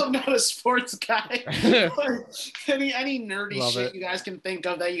 I'm not a sports guy. any nerdy Love shit it. you guys can think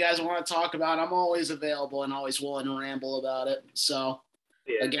of that you guys want to talk about, I'm always available and always willing to ramble about it. So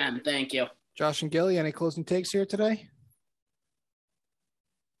Yeah. again, thank you. Josh and Gilly, any closing takes here today?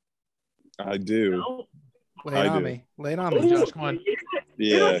 I do. No. Lay I it on do. me. Lay it on me. Josh, come on.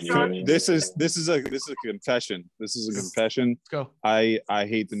 Yeah, Kanye. this is a confession. This is a confession. Let's go. I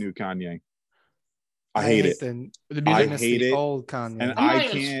hate the new Kanye. I hate it. The The I music. hate it. Old Kanye. And I'm I not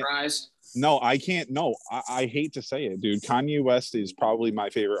even can't- surprised. No, I can't. No, I hate to say it, dude. Kanye West is probably my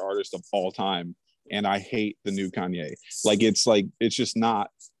favorite artist of all time, and I hate the new Kanye. It's just not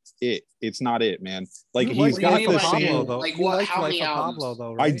it. It's not it, man. Like he's got the same. Like You what? liked How Life many of albums? Pablo,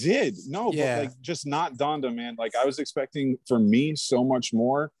 though, right? I did. No, Yeah. but like just not Donda, man. Like I was expecting from me so much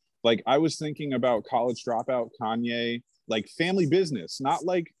more. Like I was thinking about College Dropout Kanye, like Family Business, not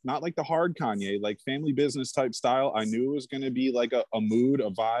like the hard Kanye, like Family Business type style. I knew it was going to be like a mood,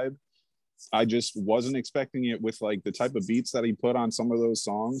 a vibe. I just wasn't expecting it with like the type of beats that he put on some of those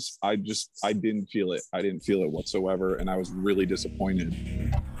songs. I didn't feel it. I didn't feel it whatsoever. And I was really disappointed.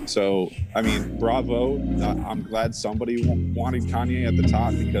 So, I mean, bravo. I'm glad somebody wanted Kanye at the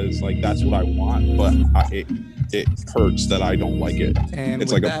top because like, that's what I want, but it hurts that I don't like it. And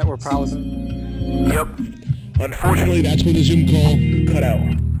it's with like that, we're probably... Yep. Unfortunately, that's when the Zoom call cut out.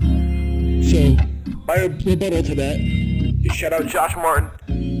 So, my rebuttal to that is shout out Josh Martin.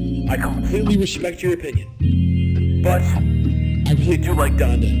 I completely respect your opinion, but I really do like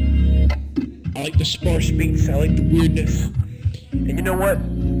Donda. I like the sparse beats, I like the weirdness, and you know what?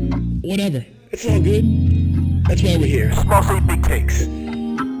 Whatever. It's all good. That's why we're here. Small State Big Takes.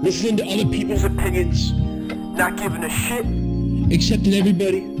 Listening to other people's opinions, not giving a shit, accepting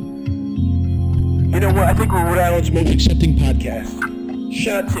everybody. You know what? I think we're Rhode Island's most accepting podcast.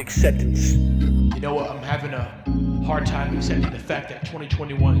 Shout out to acceptance. You know what? I'm having a hard time accepting the fact that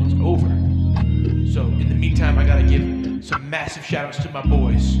 2021 is over. So in the meantime, I gotta give some massive shout outs to my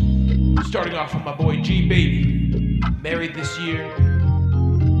boys. Starting off with my boy G Baby, married this year.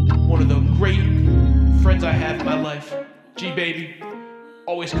 One of the great friends I have in my life. G Baby,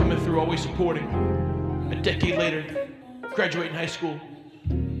 always coming through, always supporting. A decade later, graduating high school.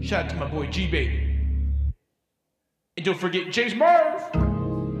 Shout out to my boy G Baby. And don't forget James Murph. You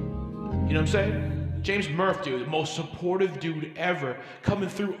know what I'm saying? James Murph, dude, the most supportive dude ever, coming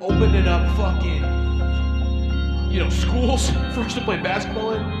through, opening up fucking, schools for us to play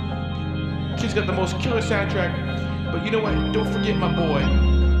basketball in. Kid's got the most killer soundtrack. But you know what? Don't forget my boy.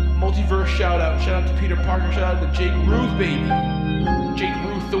 Multiverse shout out to Peter Parker, shout out to Jake Ruth, baby. Jake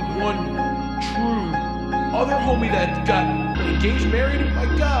Ruth, the one true other homie that got engaged, married. My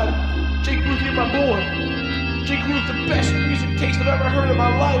God, Jake Ruth, you're my boy. Jake Ruth, the best music taste I've ever heard in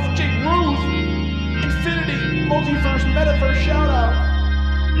my life. Jake Ruth. Infinity, Multiverse, Metaverse, shout out.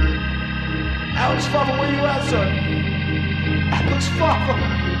 Alex Fava, where you at, son? Alex Fava,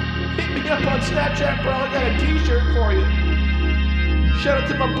 hit me up on Snapchat, bro. I got a t-shirt for you. Shout out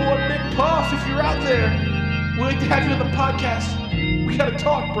to my boy Mick Puff, if you're out there. We'd like to have you on the podcast. We gotta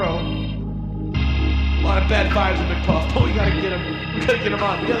talk, bro. A lot of bad vibes with Mick Puff, but we gotta get him. We gotta get him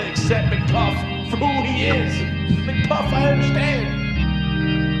on. We gotta accept Mick Puff for who he is. Mick Puff, I understand.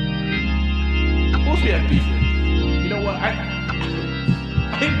 Who else we have beef with? You know what?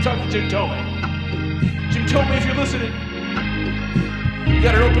 I didn't talk to Jim Tomei. Jim Tomei, if you're listening, you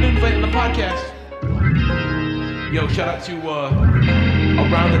got an open invite on the podcast. Yo, shout out to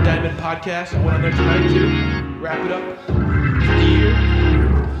Around the Diamond podcast. I went on there tonight too. Wrap it up for the year.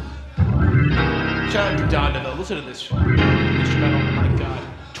 Shout out to Donda though. Listen to this instrumental. Oh my God.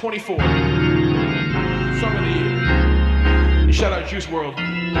 24. Song of the year. And shout out Juice WRLD.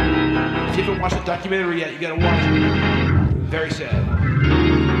 If you haven't watched the documentary yet, you gotta watch it. Very sad.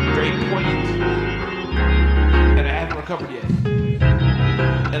 Very poignant. And I haven't recovered yet.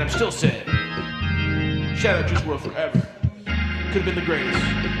 And I'm still sad. Shout out Juice WRLD forever. Could have been the greatest.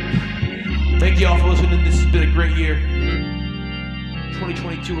 Thank you all for listening. This has been a great year.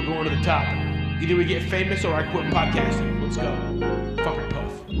 2022, we're going to the top. Either we get famous or I quit podcasting. Let's go. Fuck